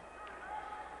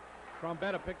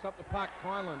 Trombetta picks up the puck.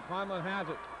 Conlon has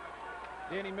it.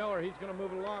 Danny Miller, he's going to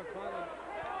move it along. Conlon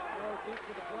keeps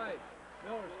with the play.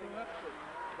 Miller still up to it.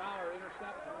 Bauer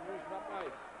intercepts and moves it up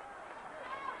ice.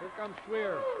 Here comes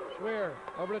Schwer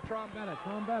over to Trombetta.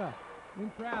 Trombetta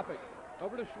in traffic.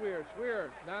 Over to Schwer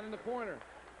down in the corner.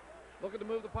 Looking to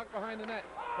move the puck behind the net.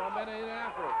 Trombetta in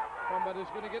after it. Trombetta's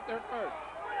going to get there first.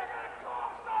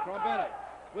 Trombetta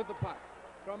with the puck.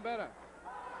 Trombetta.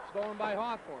 Stolen by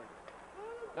Hawthorne.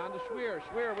 Down to Schweer.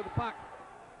 Schweer with the puck.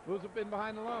 Moves up in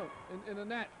behind the loan, in the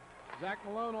net. Zach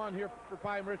Malone on here for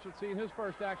Pine Richland, seeing his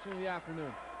first action of the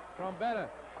afternoon. Trombetta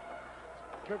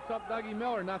trips up Dougie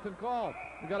Miller. Nothing called.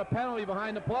 We got a penalty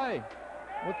behind the play.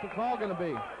 What's the call going to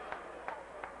be?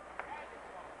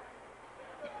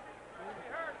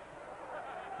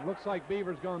 Looks like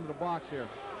Beaver's going to the box here.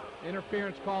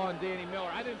 Interference call on Danny Miller.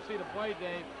 I didn't see the play,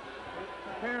 Dave.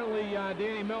 Apparently,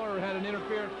 Danny Miller had an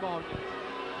interference call.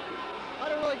 I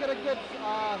didn't really get a good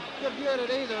view at it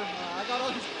either. I got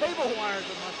all these cable wires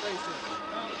in my face.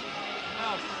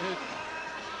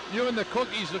 You and the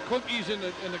cookies and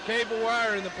the cable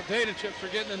wire and the potato chips are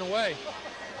getting in the way.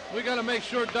 We got to make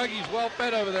sure Dougie's well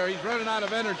fed over there. He's running out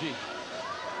of energy.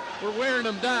 We're wearing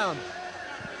him down.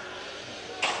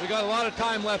 We got a lot of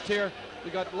time left here.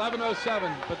 We got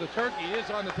 11:07, but the turkey is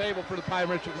on the table for the Pine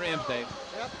Richland Rams, Dave.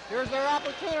 Yep, here's their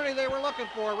opportunity they were looking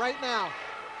for right now.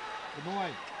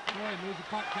 Benoit moves the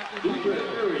puck.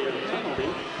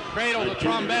 Cradle to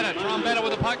Trombetta. Trombetta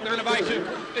with the puck. They're in the Visu.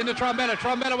 Into Trombetta.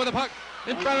 Trombetta with the puck.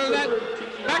 In front of the net.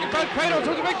 Back in front. Cradle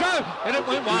took the big time. And it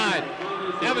went wide.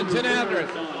 Evans in after it.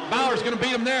 Bauer's going to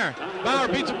beat him there. Bauer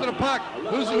beats him to the puck.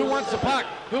 Who wants the puck?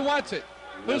 Who wants it?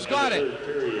 Who's got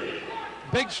it?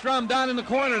 Big strum down in the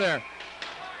corner there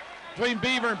between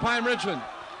Beaver and Pine Richland.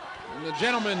 And the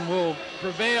gentlemen will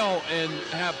prevail and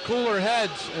have cooler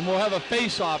heads, and we'll have a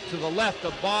face-off to the left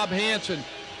of Bob Hansen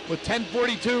with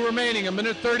 10:42 remaining, a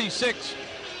minute 36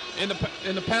 in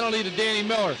the penalty to Danny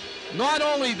Miller. Not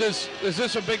only is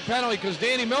this a big penalty because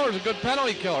Danny Miller's a good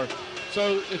penalty killer,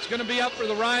 so it's going to be up for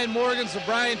the Ryan Morgans, the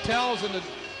Brian Tells, and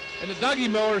the Dougie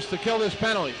Millers to kill this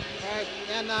penalty. Right,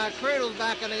 and Cradle's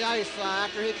back on the ice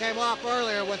after he came off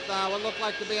earlier with what looked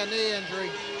like to be a knee injury.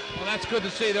 Well, that's good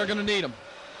to see. They're going to need him.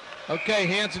 Okay,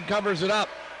 Hansen covers it up.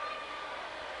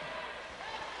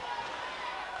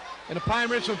 And the Pine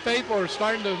Richland faithful are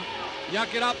starting to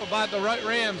yuck it up about the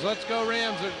Rams. Let's go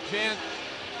Rams, a chant.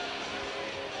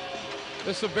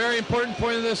 This is a very important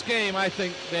point of this game, I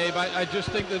think, Dave. I just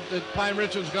think that Pine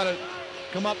Richland's got to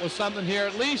come up with something here,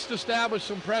 at least establish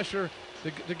some pressure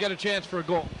to get a chance for a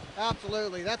goal.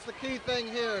 Absolutely. That's the key thing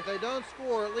here. If they don't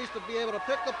score, at least to be able to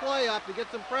pick the play up, to get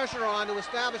some pressure on, to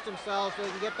establish themselves so they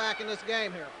can get back in this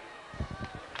game here.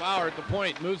 Bauer at the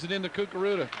point, moves it into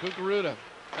Kukuruda. Kukuruda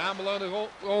down below the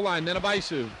goal line,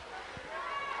 Nenabaisu.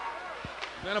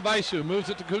 Nenabaisu moves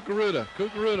it to Kukuruda.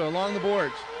 Kukuruda along the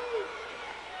boards.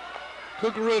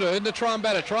 Kukuruda into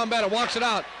Trombetta. Trombetta walks it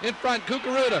out. In front,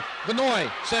 Kukuruda. Benoit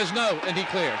says no, and he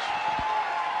clears.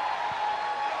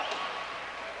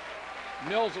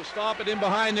 Mills will stop it in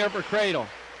behind there for Cradle.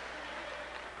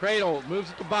 Cradle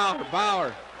moves it to Bauer.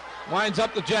 Bauer winds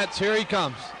up the Jets. Here he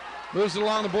comes. Moves it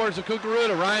along the boards to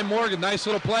Kukuruda. Ryan Morgan, nice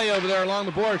little play over there along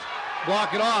the boards.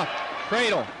 Block it off.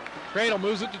 Cradle. Cradle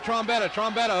moves it to Trombetta.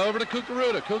 Trombetta over to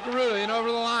Kukuruda. Kukuruda in over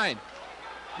the line.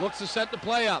 Looks to set the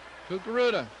play up.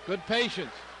 Kukuruda, good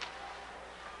patience.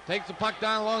 Takes the puck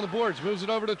down along the boards. Moves it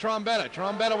over to Trombetta.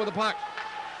 Trombetta with the puck.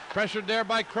 Pressured there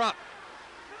by Krupp.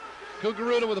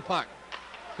 Kukuruda with the puck.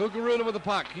 Kukuruda with the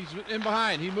puck. He's in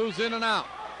behind. He moves in and out.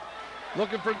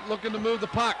 Looking to move the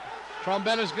puck.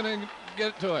 Trombetta's going to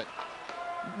get to it.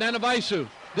 Nenabaisu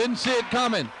didn't see it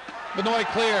coming. Benoit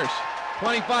clears.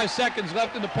 25 seconds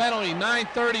left in the penalty.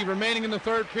 9:30 remaining in the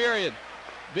third period.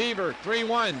 Beaver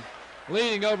 3-1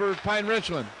 leading over Pine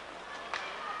Richland.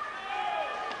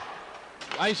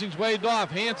 Icing's waved off.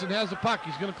 Hansen has the puck.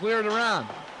 He's going to clear it around.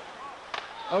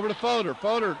 Over to Fodor.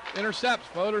 Fodor intercepts.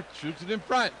 Fodor shoots it in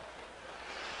front.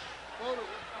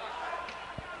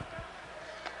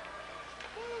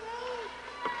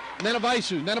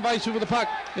 Nenabaisu with the puck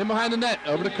in behind the net.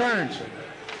 Over to Kearns.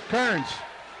 Kearns.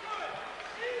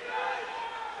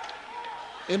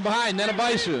 In behind,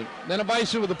 Nenabaisu.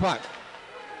 Nenabaisu with the puck.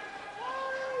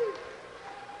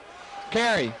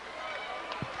 Carey.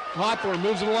 Hawthorne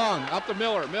moves it along. Up to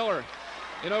Miller. Miller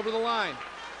in over the line.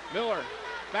 Miller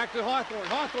back to Hawthorne.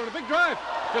 Hawthorne, a big drive.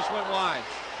 Just went wide.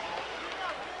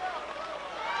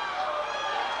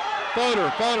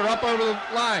 Fodor up over the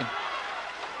line.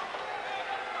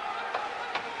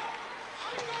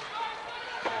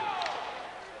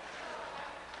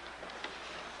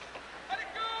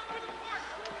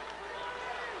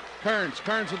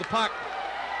 Kearns with the puck.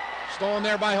 Stolen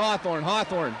there by Hawthorne.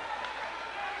 Hawthorne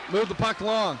moved the puck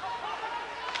along.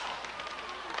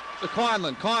 To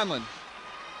Conlon.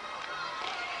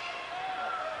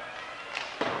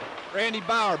 Randy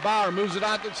Bauer. Bauer moves it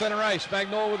out to center ice.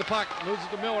 Magnolia with the puck. Moves it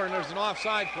to Miller, and there's an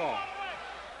offside call.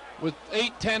 With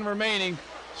 8:10 remaining,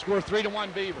 score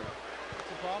 3-1 Beaver. What's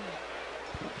the problem?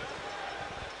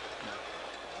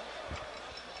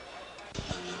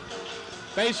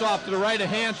 Face off to the right of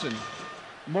Hansen.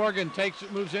 Morgan takes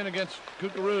it, moves in against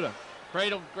Cucaruta.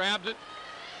 Cradle grabs it.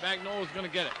 Spagnola's going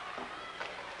to get it.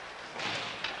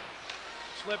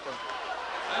 Slipper.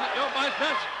 And by his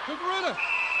pass. Cucaruta.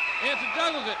 Hansen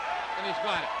juggles it, and he's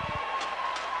got it.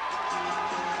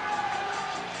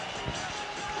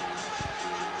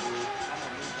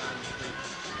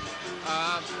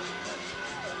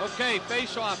 Okay,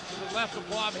 face off to the left of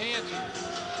Bob Hansen.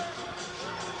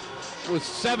 With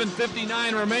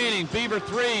 7:59 remaining, Beaver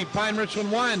 3, Pine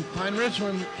Richland 1. Pine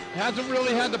Richland hasn't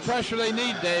really had the pressure they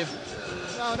need, Dave.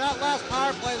 No, that last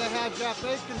power play they had, Jeff,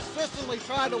 they consistently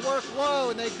tried to work low,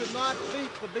 and they could not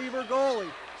beat the Beaver goalie.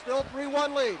 Still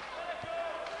 3-1 lead.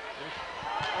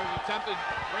 There's an attempted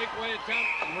breakaway attempt,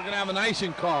 and we're going to have an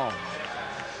icing call.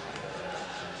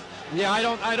 Yeah,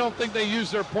 I don't think they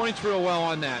used their points real well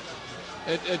on that.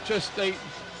 It just, they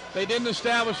didn't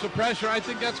establish the pressure. I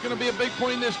think that's going to be a big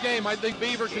point in this game. I think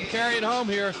Beaver can carry it home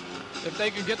here if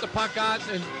they can get the puck out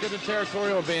and get a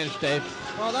territorial advantage, Dave.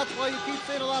 Well, that's why you keep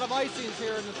seeing a lot of icings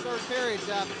here in the third period,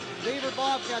 Jeff. Beaver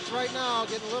Bobcats right now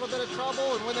getting a little bit of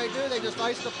trouble, and when they do, they just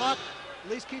ice the puck. At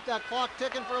least keep that clock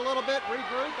ticking for a little bit,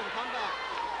 regroup, and come back.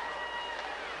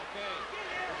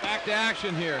 Okay, back to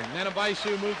action here.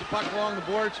 Nenabaisu moves the puck along the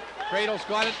boards. Cradle's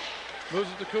got it. Moves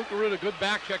it to Cucaruta. Good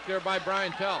back check there by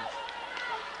Brian Tell.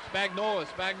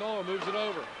 Spagnola moves it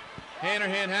over.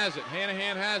 Hanahan has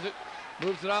it.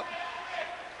 Moves it up.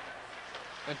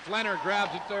 And Flenner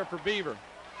grabs it there for Beaver.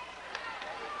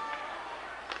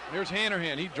 Here's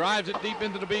Hanahan. He drives it deep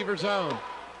into the Beaver zone.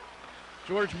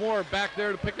 George Moore back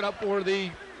there to pick it up for the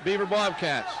Beaver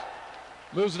Bobcats.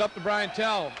 Moves it up to Brian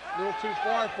Tell. A little too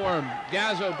far for him.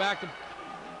 Gazzo back to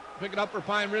pick it up for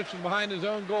Pine Richland behind his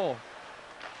own goal.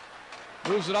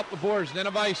 Moves it up the boards.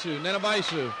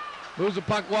 Nenabaisu. Moves the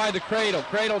puck wide to Cradle.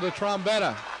 Cradle to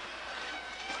Trombetta.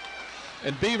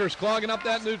 And Beaver's clogging up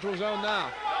that neutral zone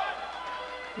now.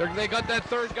 They got that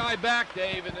third guy back,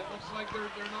 Dave, and it looks like they're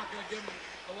not going to give him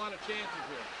a lot of chances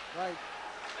here. Right.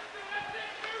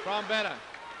 Trombetta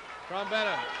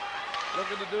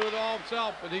looking to do it all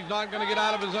himself, but he's not going to get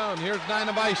out of his own. Here's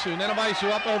Nenabaisu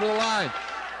up over the line.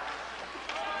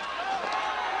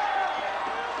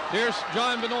 Here's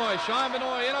Sean Benoit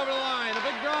in over the line. A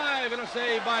big drive and a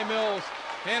save by Mills.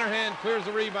 Hanahan clears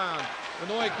the rebound.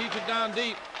 Benoit keeps it down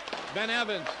deep. Ben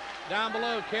Evans down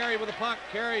below. Carey with the puck.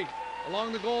 Carey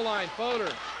along the goal line. Fodor.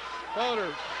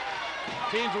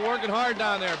 Teams are working hard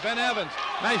down there. Ben Evans.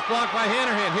 Nice block by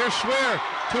Hanahan. Here's Schwer.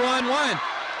 2-on-1.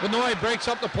 Benoit breaks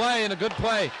up the play and a good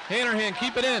play. Hanahan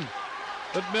keep it in.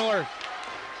 But Miller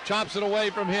chops it away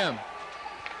from him.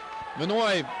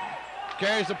 Benoit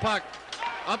carries the puck.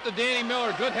 Up to Danny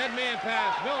Miller. Good head man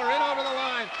pass. Miller in over the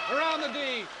line. Around the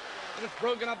D. And it's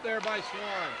broken up there by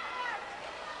Swan.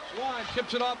 Swan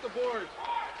chips it off the boards.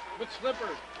 With Slipper.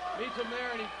 Meets him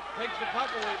there and he takes the puck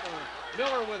away from him.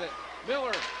 Miller with it.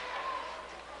 Miller.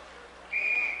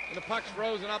 And the puck's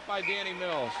frozen up by Danny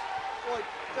Mills. Boy,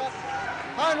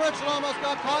 Pine Richland almost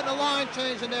got caught in a line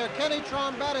change in there. Kenny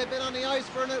Trombetta had been on the ice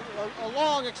for a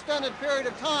long, extended period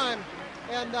of time.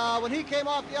 And when he came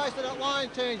off the ice in that line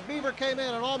change, Beaver came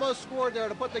in and almost scored there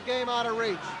to put the game out of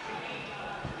reach.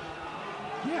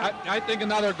 Yeah, I think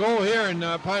another goal here, and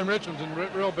Pine Richland's in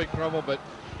real big trouble, but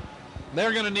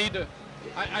they're going to need to.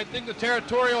 I think the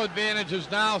territorial advantage is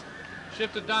now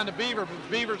shifted down to Beaver, because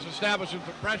Beaver's establishing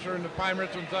some pressure in the Pine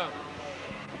Richland zone.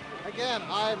 Again,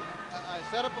 I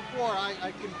said it before,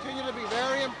 I continue to be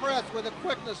very impressed with the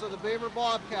quickness of the Beaver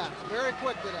Bobcats. Very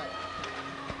quick today.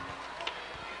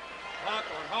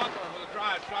 Hawthorne with a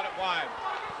drive, shot it wide.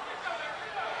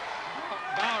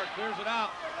 Bauer clears it out.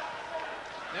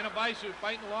 Nenabaisu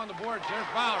fighting along the boards. There's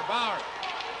Bauer.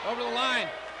 Over the line.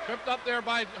 Tripped up there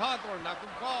by Hawthorne. Nothing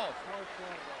called.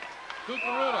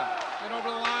 Cucaruta. Then over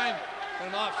the line. And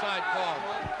an offside call.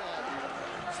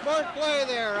 Smart play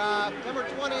there. Number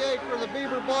 28 for the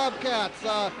Beaver Bobcats.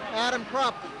 Adam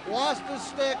Krupp lost his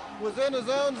stick, was in his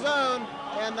own zone,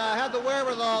 and had the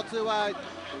wherewithal to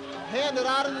hand it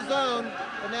out of the zone,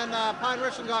 and then Pine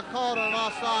Richland got called on an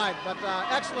offside. But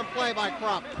excellent play by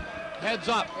Krupp. Heads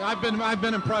up. I've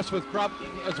been impressed with Krupp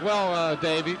as well,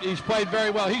 Dave. He's played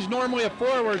very well. He's normally a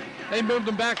forward. They moved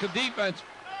him back to defense.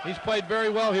 He's played very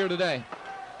well here today.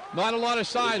 Not a lot of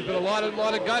size, but a lot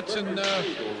of guts and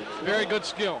very good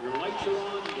skill.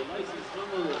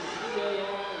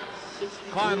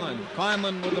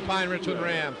 Conlon with the Pine Richland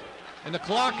Rams. And the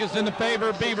clock is in the favor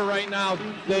of Beaver right now,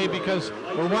 Dave, because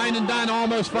we're winding down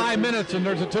almost 5 minutes and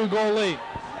there's a 2-goal lead.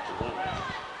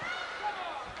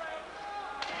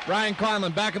 Ryan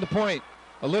Conlon back at the point.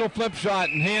 A little flip shot,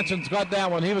 and Hansen's got that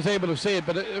one. He was able to see it,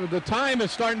 but the time is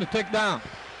starting to tick down.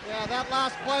 Yeah, that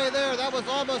last play there, that was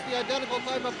almost the identical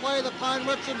type of play that Pine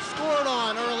Richland scored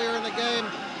on earlier in the game.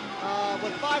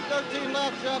 With 5:13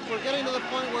 left, Jeff, we're getting to the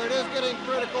point where it is getting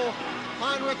critical.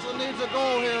 Pine Richland needs a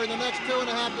goal here in the next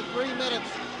 2.5 to 3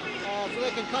 minutes so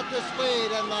they can cut this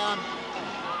lead and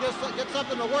get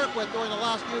something to work with during the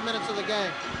last few minutes of the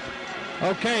game.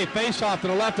 Okay, face-off to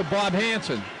the left of Bob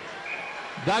Hansen.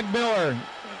 Doug Miller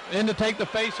in to take the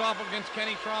face-off against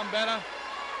Kenny Trombetta.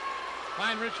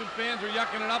 Pine Richland fans are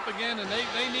yucking it up again, and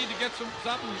they need to get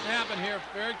something happen here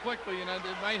very quickly. You know, it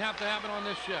might have to happen on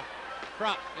this shift.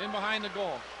 Krupp in behind the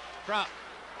goal. Krupp.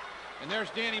 And there's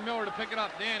Danny Miller to pick it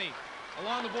up. Danny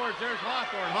along the boards. There's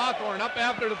Hawthorne. Hawthorne up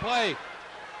after the play.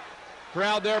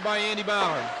 Corralled there by Andy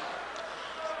Bauer.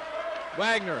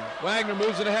 Wagner. Wagner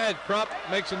moves it ahead. Krupp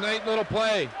makes a neat little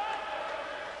play.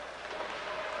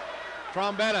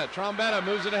 Trombetta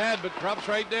moves it ahead, but Krupp's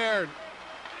right there.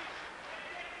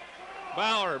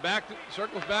 Bauer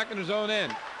circles back in his own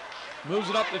end. Moves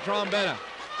it up to Trombetta.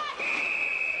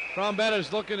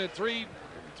 Trombetta's looking at three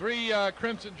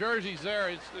crimson jerseys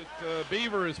there.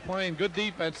 Beaver is playing good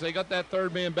defense. They got that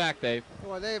third man back, Dave.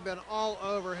 Boy, they've been all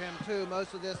over him, too,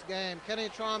 most of this game. Kenny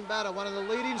Trombetta, one of the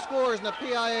leading scorers in the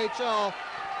PIHL,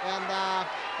 and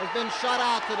has been shut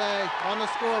out today on the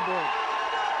scoreboard.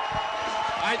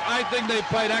 I think they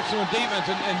played excellent defense,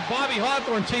 and Bobby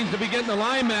Hawthorne seems to be getting the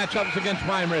line matchups against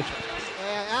Pine Richland.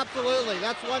 Absolutely.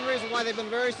 That's one reason why they've been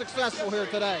very successful here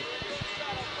today.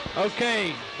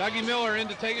 Okay, Dougie Miller in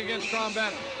to take against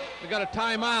Trombetta. We got a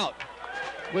timeout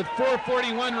with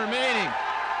 4:41 remaining.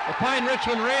 The Pine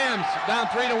Richland Rams down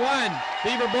 3-1.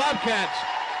 Beaver Bobcats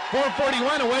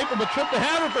 4:41 away from a trip to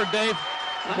Haverford, Dave.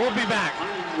 We'll be back.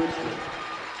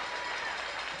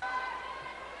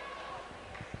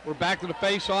 We're back to the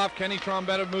face-off. Kenny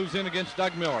Trombetta moves in against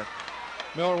Doug Miller.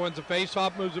 Miller wins the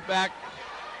face-off, moves it back.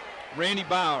 Randy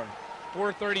Bauer.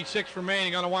 4:36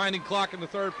 remaining on a winding clock in the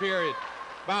third period.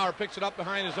 Bauer picks it up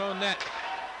behind his own net.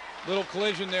 Little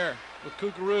collision there with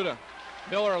Kukuruda.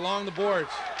 Miller along the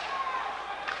boards.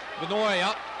 Vinoy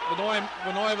up.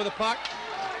 Vinoy with the puck.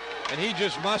 And he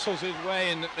just muscles his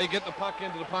way, and they get the puck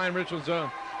into the Pine Richland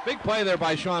zone. Big play there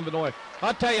by Sean Vinoy.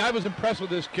 I'll tell you, I was impressed with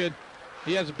this kid.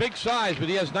 He has a big size, but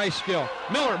he has nice skill.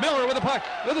 Miller with the puck,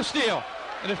 with a steal.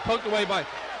 And it's poked away by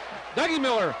Dougie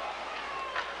Miller.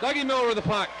 Dougie Miller with the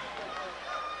puck.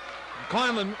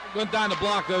 Conlon went down to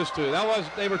block those two.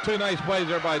 They were two nice plays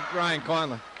there by Ryan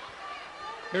Conlon.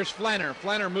 Here's Flanner.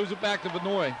 Flanner moves it back to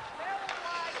Vinoy.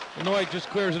 Vinoy just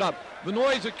clears it up.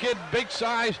 Vinoy's a kid, big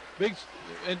size,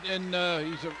 and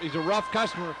he's a rough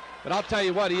customer. But I'll tell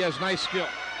you what, he has nice skill.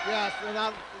 Yes,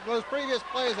 and those previous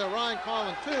plays of Ryan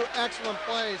Conlon, two excellent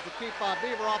plays to keep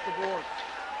Beaver off the board.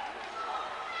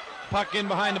 Puck in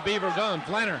behind the Beaver zone.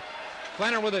 Flanner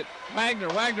with it.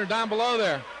 Wagner down below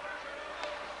there.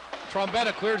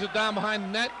 Trombetta clears it down behind the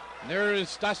net. And there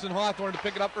is Dustin Hawthorne to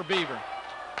pick it up for Beaver.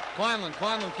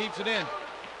 Conlon keeps it in,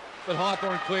 but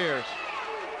Hawthorne clears.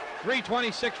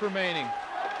 3:26 remaining.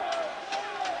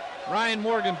 Ryan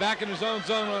Morgan back in his own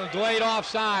zone on a delayed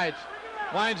offsides.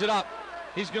 Winds it up.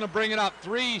 He's going to bring it up.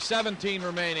 3:17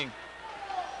 remaining.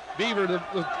 Beaver,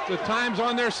 the time's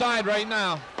on their side right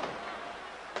now.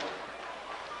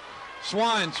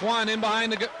 Swan in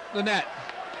behind the net.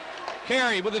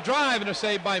 Carey with a drive and a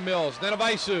save by Mills.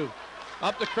 Nenavaisu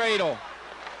up the cradle.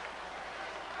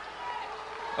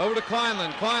 Over to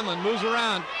Conlon. Conlon moves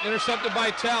around. Intercepted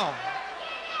by Tell.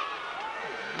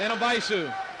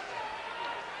 Nenavaisu.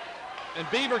 And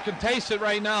Beaver can taste it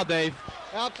right now, Dave.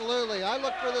 Absolutely. I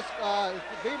look for this. Pine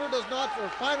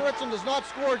Richland does not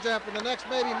score, Jeff, in the next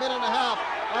maybe minute and a half.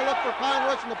 I look for Pine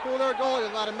Richland to pull their goal with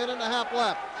about a minute and a half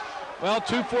left. Well,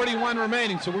 2:41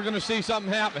 remaining, so we're going to see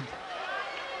something happen.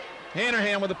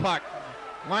 Hanrahan with the puck.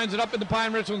 Lines it up in the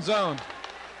Pine Richland zone.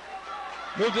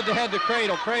 Moves it ahead to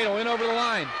Cradle. Cradle in over the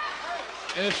line.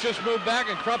 And it's just moved back,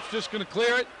 and Krupp's just going to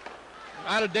clear it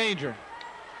out of danger.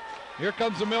 Here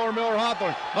comes the Miller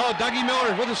Hawthorne. Oh, Dougie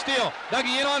Miller with a steal.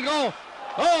 Dougie in on goal.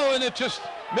 Oh, and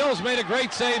Mills made a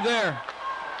great save there.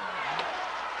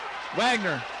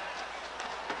 Wagner.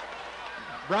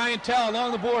 Brian Tell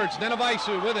along the boards.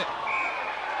 Nenavaisu with it.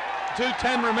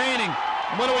 2:10 remaining.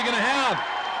 And what are we going to have?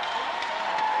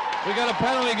 We got a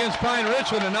penalty against Pine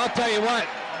Richland, and I'll tell you what,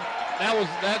 that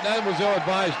was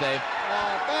ill-advised, Dave.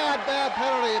 Bad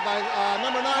penalty by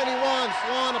number 91,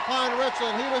 Swan of Pine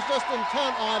Richland. He was just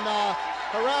intent on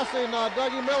harassing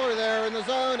Dougie Miller there in the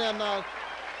zone, and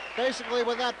basically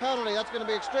with that penalty, that's going to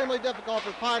be extremely difficult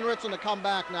for Pine Richland to come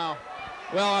back now.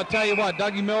 Well, I'll tell you what,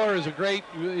 Dougie Miller is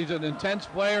he's an intense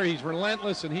player. He's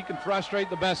relentless, and he can frustrate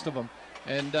the best of them.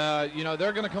 And,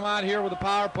 they're going to come out here with a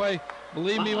power play.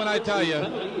 Believe me when I tell you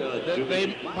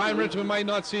that Pine Richmond might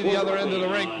not see the other end of the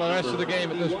rink the rest of the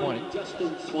game at this point.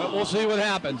 But we'll see what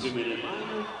happens.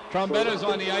 Trombetta's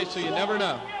on the ice, so you never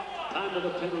know. Time of the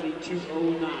penalty,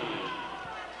 2:09.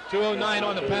 2:09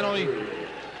 on the penalty.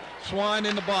 Swan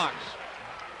in the box.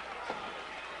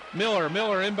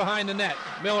 Miller in behind the net.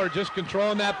 Miller just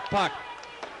controlling that puck.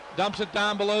 Dumps it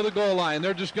down below the goal line.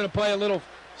 They're just going to play a little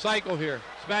cycle here.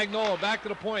 Spagnola back to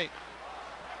the point.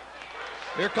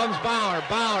 Here comes Bauer.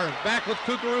 Bauer back with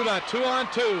Kukuruda.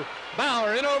 2-on-2.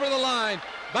 Bauer in over the line.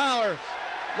 Bauer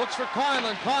looks for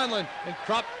Conlon. Conlon. And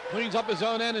Krupp cleans up his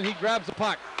own end and he grabs the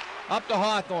puck. Up to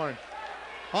Hawthorne.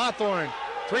 Hawthorne.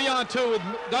 3-on-2 with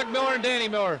Doug Miller and Danny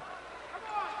Miller.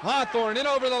 Hawthorne in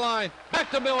over the line. Back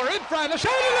to Miller in front. A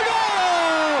shot in the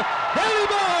goal! Danny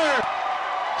Miller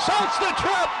salts the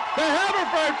trip to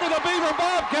Haverford for the Beaver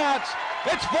Bobcats.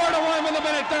 It's 4-1 with a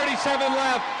minute 37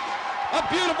 left. A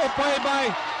beautiful play by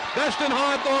Dustin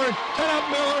Hawthorne. Set up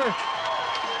Miller.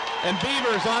 And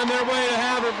Beavers on their way to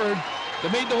Haverford to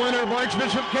meet the winner of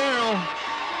Archbishop Carroll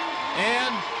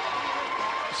and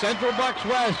Central Bucks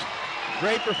West.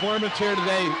 Great performance here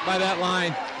today by that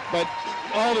line, but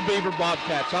all the Beaver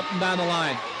Bobcats up and down the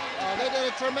line. They did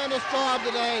a tremendous job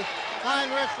today.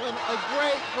 RIchland, a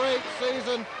great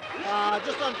season.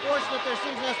 Just unfortunate their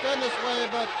season has to end this way,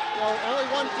 but only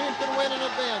one team can win in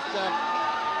advance, Jeff.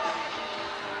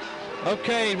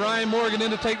 Okay, Ryan Morgan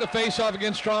in to take the face-off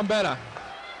against Trombetta.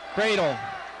 Cradle,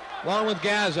 along with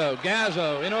Gazzo.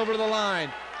 Gazzo in over the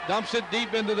line, dumps it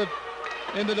deep into the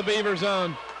Beaver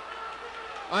zone.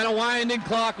 On a winding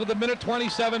clock with a minute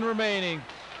 27 remaining.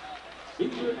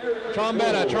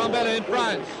 Trombetta in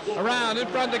front, around in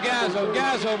front to Gazzo.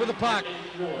 Gazzo with the puck,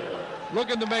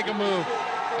 looking to make a move.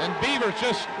 And Beaver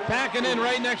just packing in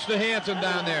right next to Hanson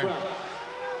down there.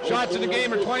 Shots in the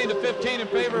game are 20-15 in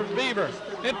favor of Beaver.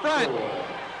 In front,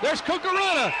 there's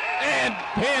Kukuruda, and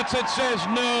Hanson says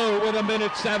no with a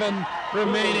minute 7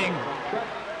 remaining.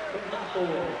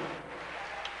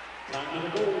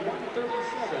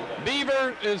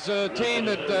 Beaver is a team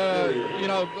that,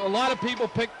 a lot of people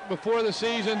picked before the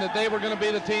season that they were going to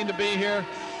be the team to be here.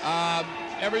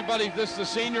 This is a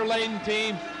senior-laden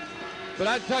team. But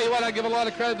I tell you what, I give a lot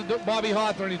of credit to Bobby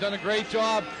Hawthorne. He's done a great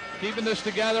job keeping this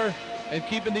together and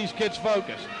keeping these kids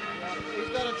focused. He's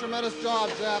done a tremendous job,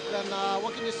 Jeff, and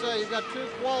what can you say? You've got two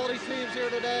quality teams here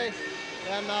today,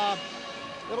 and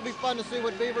it'll be fun to see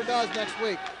what Beaver does next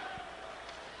week.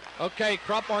 Okay,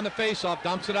 Krupp on the faceoff,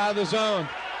 dumps it out of the zone,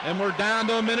 and we're down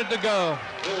to a minute to go.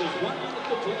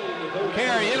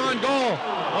 Carey in on goal.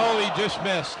 Oh, he just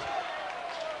missed.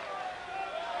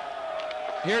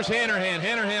 Here's Hanrahan.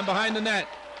 Hanrahan behind the net.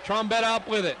 Trombetta up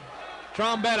with it.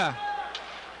 Trombetta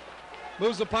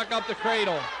moves the puck up the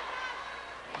Cradle.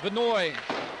 Vinoy.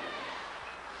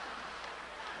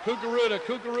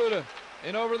 Kukuruda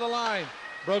in over the line.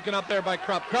 Broken up there by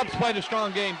Krupp. Krupp's played a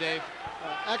strong game, Dave.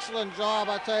 Excellent job.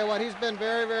 I tell you what, he's been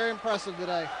very impressive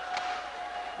today.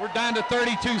 We're down to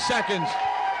 32 seconds,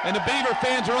 and the Beaver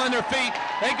fans are on their feet.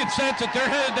 They can sense it. They're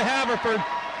headed to Haverford.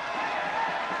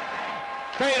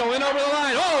 Cradle in over the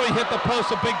line. Oh, he hit the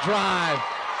post, a big drive.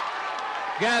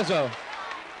 Gazzo.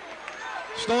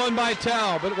 Stolen by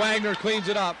Tell, but Wagner cleans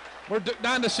it up. We're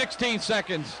down to 16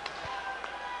 seconds.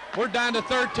 We're down to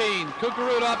 13.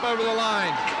 Kukuruda up over the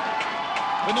line.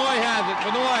 Vinoy has it.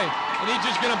 Vinoy, and he's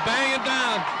just going to bang it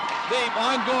down deep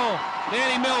on goal.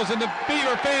 Danny Mills and the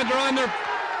Beaver fans are on their,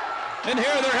 and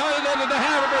here they're headed into the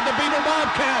Haverford, the Beaver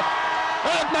Bobcat.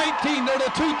 At 19, they're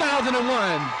the 2001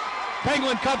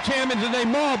 Penguin Cup champions, and they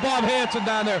maul Bob Hanson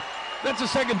down there. That's the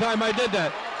second time I did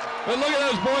that. But look at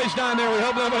those boys down there. We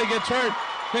hope nobody gets hurt.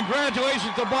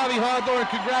 Congratulations to Bobby Hawthorne.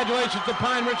 Congratulations to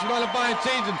Pine Richmond on a fine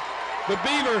season. The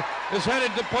Beaver is headed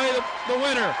to play the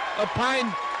winner of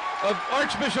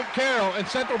Archbishop Carroll and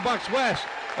Central Bucks West.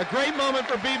 A great moment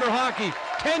for Beaver hockey.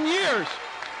 10 years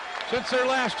since their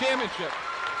last championship.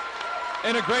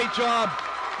 And a great job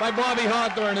by Bobby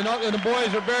Hawthorne. And the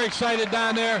boys are very excited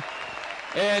down there.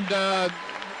 And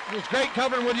it was great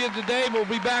covering with you today. We'll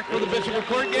be back for the Bishop of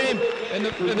Court game and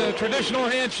the traditional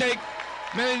handshake.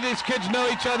 Many of these kids know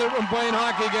each other from playing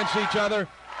hockey against each other.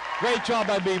 Great job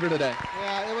by Beaver today.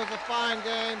 Yeah, it was a fine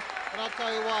game. And I'll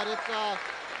tell you what, it's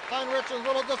Pine Richmond's a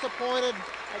little disappointed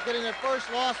at getting their first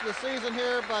loss of the season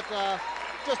here, but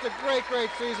just a great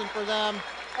season for them.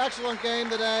 Excellent game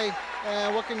today,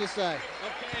 and what can you say?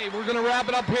 Okay, we're going to wrap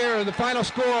it up here. The final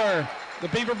score, the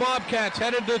Beaver Bobcats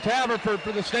headed to Haverford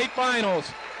for the state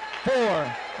finals, 4,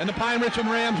 and the Pine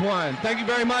Richmond Rams 1. Thank you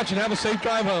very much, and have a safe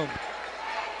drive home.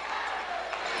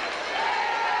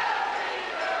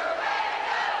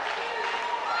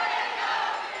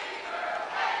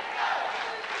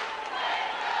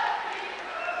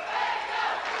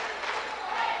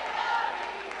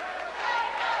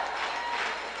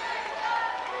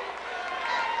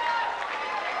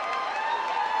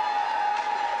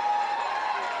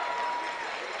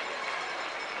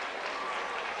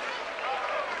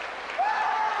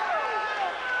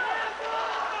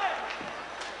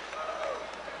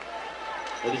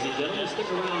 Ladies and gentlemen,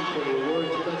 stick around for the awards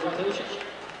presentation.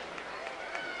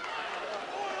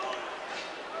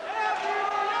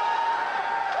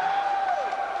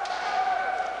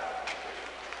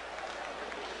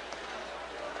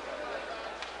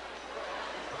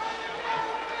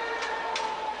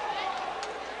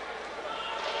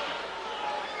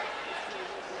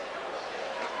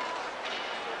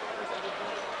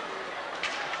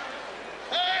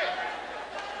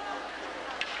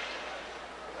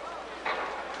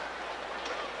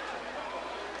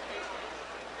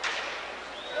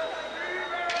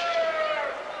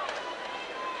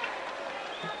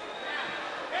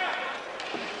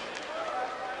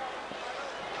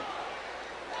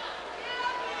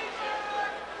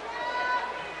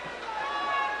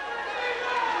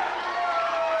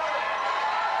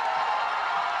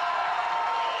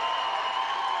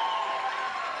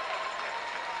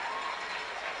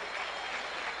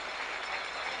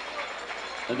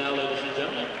 And now, ladies and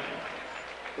gentlemen,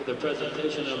 for the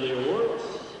presentation of the awards,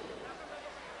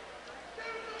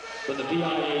 from the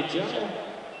PIA General,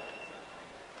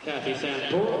 Kathy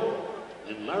Santoro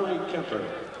and Larry Kemper,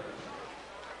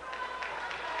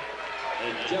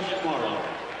 and Jeff Morrow.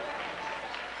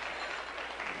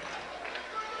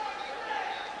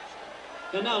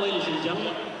 And now, ladies and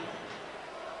gentlemen,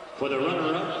 for the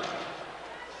runner-up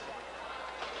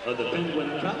of the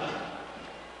Penguin Cup,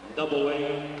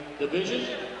 Double-A Division,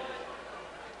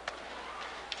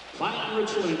 RIchland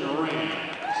Rams.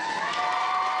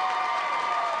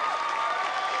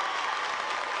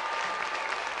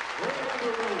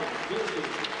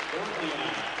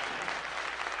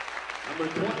 Number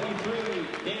 23,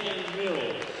 Dan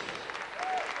Mills.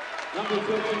 Number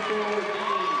 54,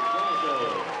 Dan Gazzo.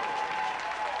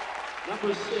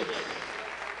 Number 6,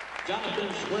 Jonathan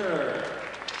Schwerer.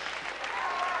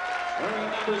 Wearing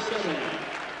number 7,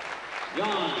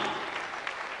 Jan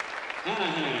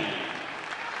Hanahan.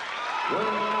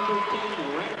 Wearing number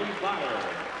 10, Randy Beaver.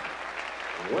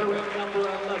 Wearing number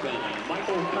 11,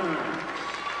 Michael Kearns.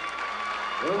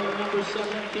 Wearing number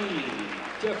 17,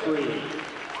 Jeffrey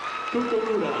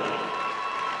Kukuruda.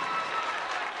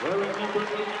 Wearing number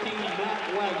 18, Matt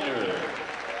Wagner.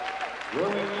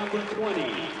 Wearing number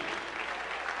 20,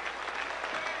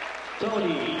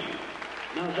 Tony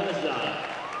Naveza.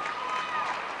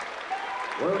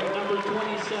 Wearing number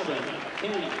 27,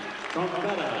 Ken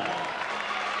Trombetta.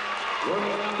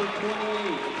 Wearing number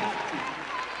 28, Pat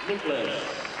Nicholas.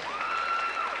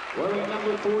 Wearing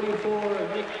number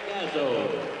 44, Nick Gazzo.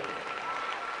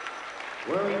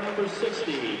 Wearing number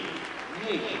 60,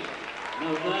 Nate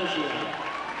Navazia.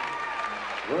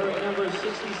 Wearing number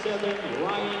 67,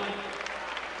 Ryan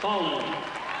Collins.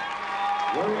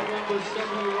 Wearing number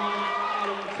 71,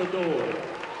 Adam Fedor.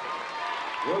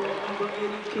 Wearing number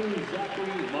 82,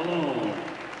 Zachary Malone.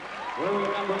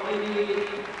 Wearing number 88,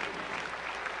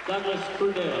 Douglas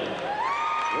Crudell.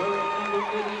 Wearing number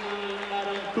 89,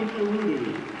 Adam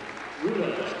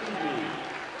Ruda.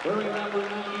 Wearing number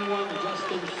 91,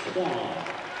 Justin Swan.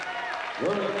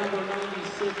 Wearing number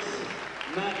 96,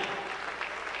 Matt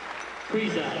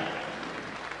Krizak.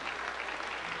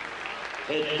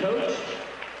 Head coach,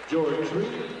 George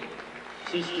Reed.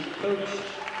 Assistant coach,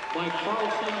 Mike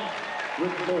Carlson.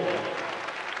 Rick Moore.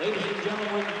 Ladies and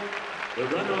gentlemen, the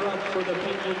runner-up for the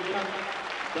Penguin Cup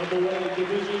Double-A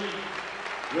Division,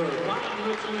 your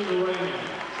RIchland Rams.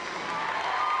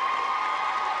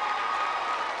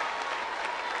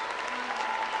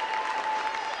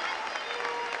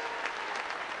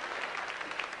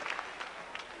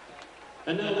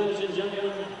 And now, ladies and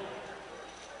gentlemen,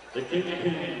 the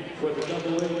kingpin for the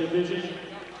Double-A Division,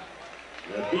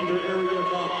 the Beaver Area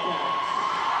Bobcats.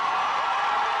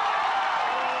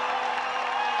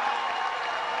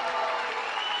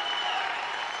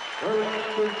 Wearing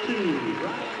number 2,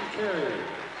 Ryan Carey.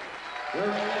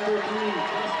 Wearing number 3,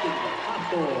 Justin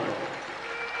Hawthorne.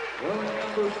 Wearing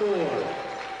number 4,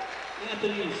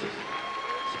 Anthony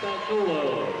Spagnolo.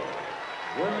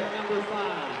 Wearing number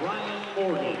 5, Ryan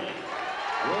Morgan.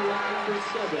 Wearing number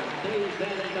 7, Dave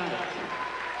Van Dyke.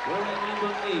 Wearing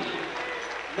number 8,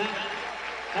 Matt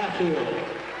Hatfield.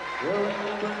 Wearing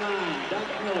number 9, Doug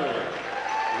Miller.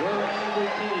 Wearing number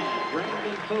 10,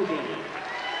 Brandon Hogan.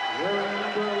 Wearing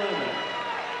number 11,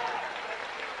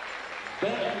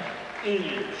 Ben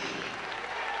Inge.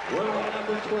 Wearing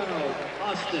number 12,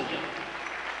 Austin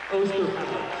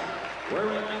Osterhouse.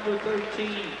 Wearing number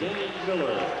 13, Dan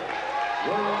Miller.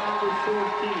 Wearing number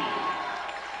 14,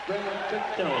 Brad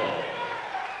Picktel.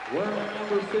 Wearing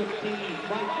number 15,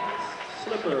 Mike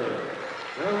Slipper.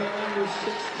 Wearing number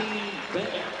 16,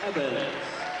 Ben Evans.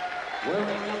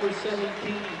 Wearing number 17,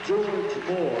 George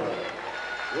Moore.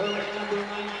 Wearing number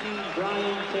 19,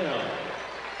 Brian Tell.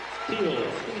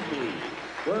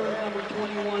 Wearing number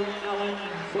 21, Alan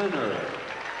Flinner.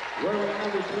 Wearing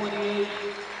number 28,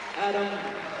 Adam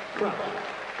Krupp.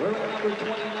 Wearing number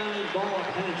 29, Bob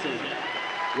Hansen.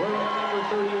 Wearing number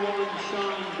 31,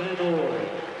 Sean Van Orr.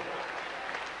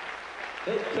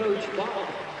 Head coach Bob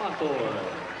Hawthorne.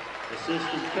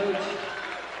 Assistant coach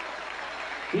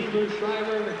Beaver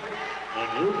Shriver and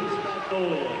Ruby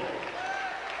Spagnolia.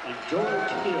 And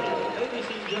George Hill. Ladies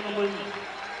and gentlemen,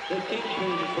 the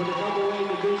kingpin for the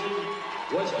AA Division,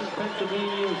 Western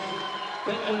Pennsylvania's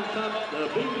Penguin Cup,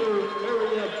 the Beaver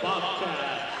Area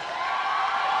Bobcats.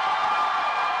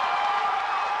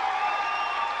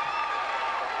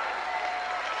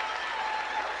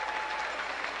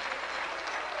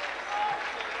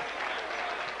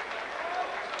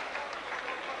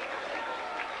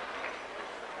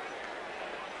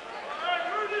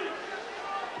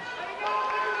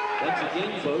 Once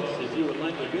again, folks, if you would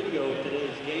like a video of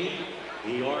today's game,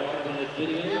 we are having a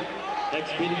video.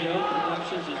 Next Video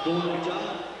Productions is doing a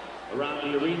job.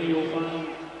 Around the arena, you'll find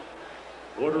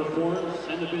order forms.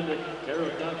 Send them in to care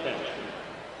of Doug Heck.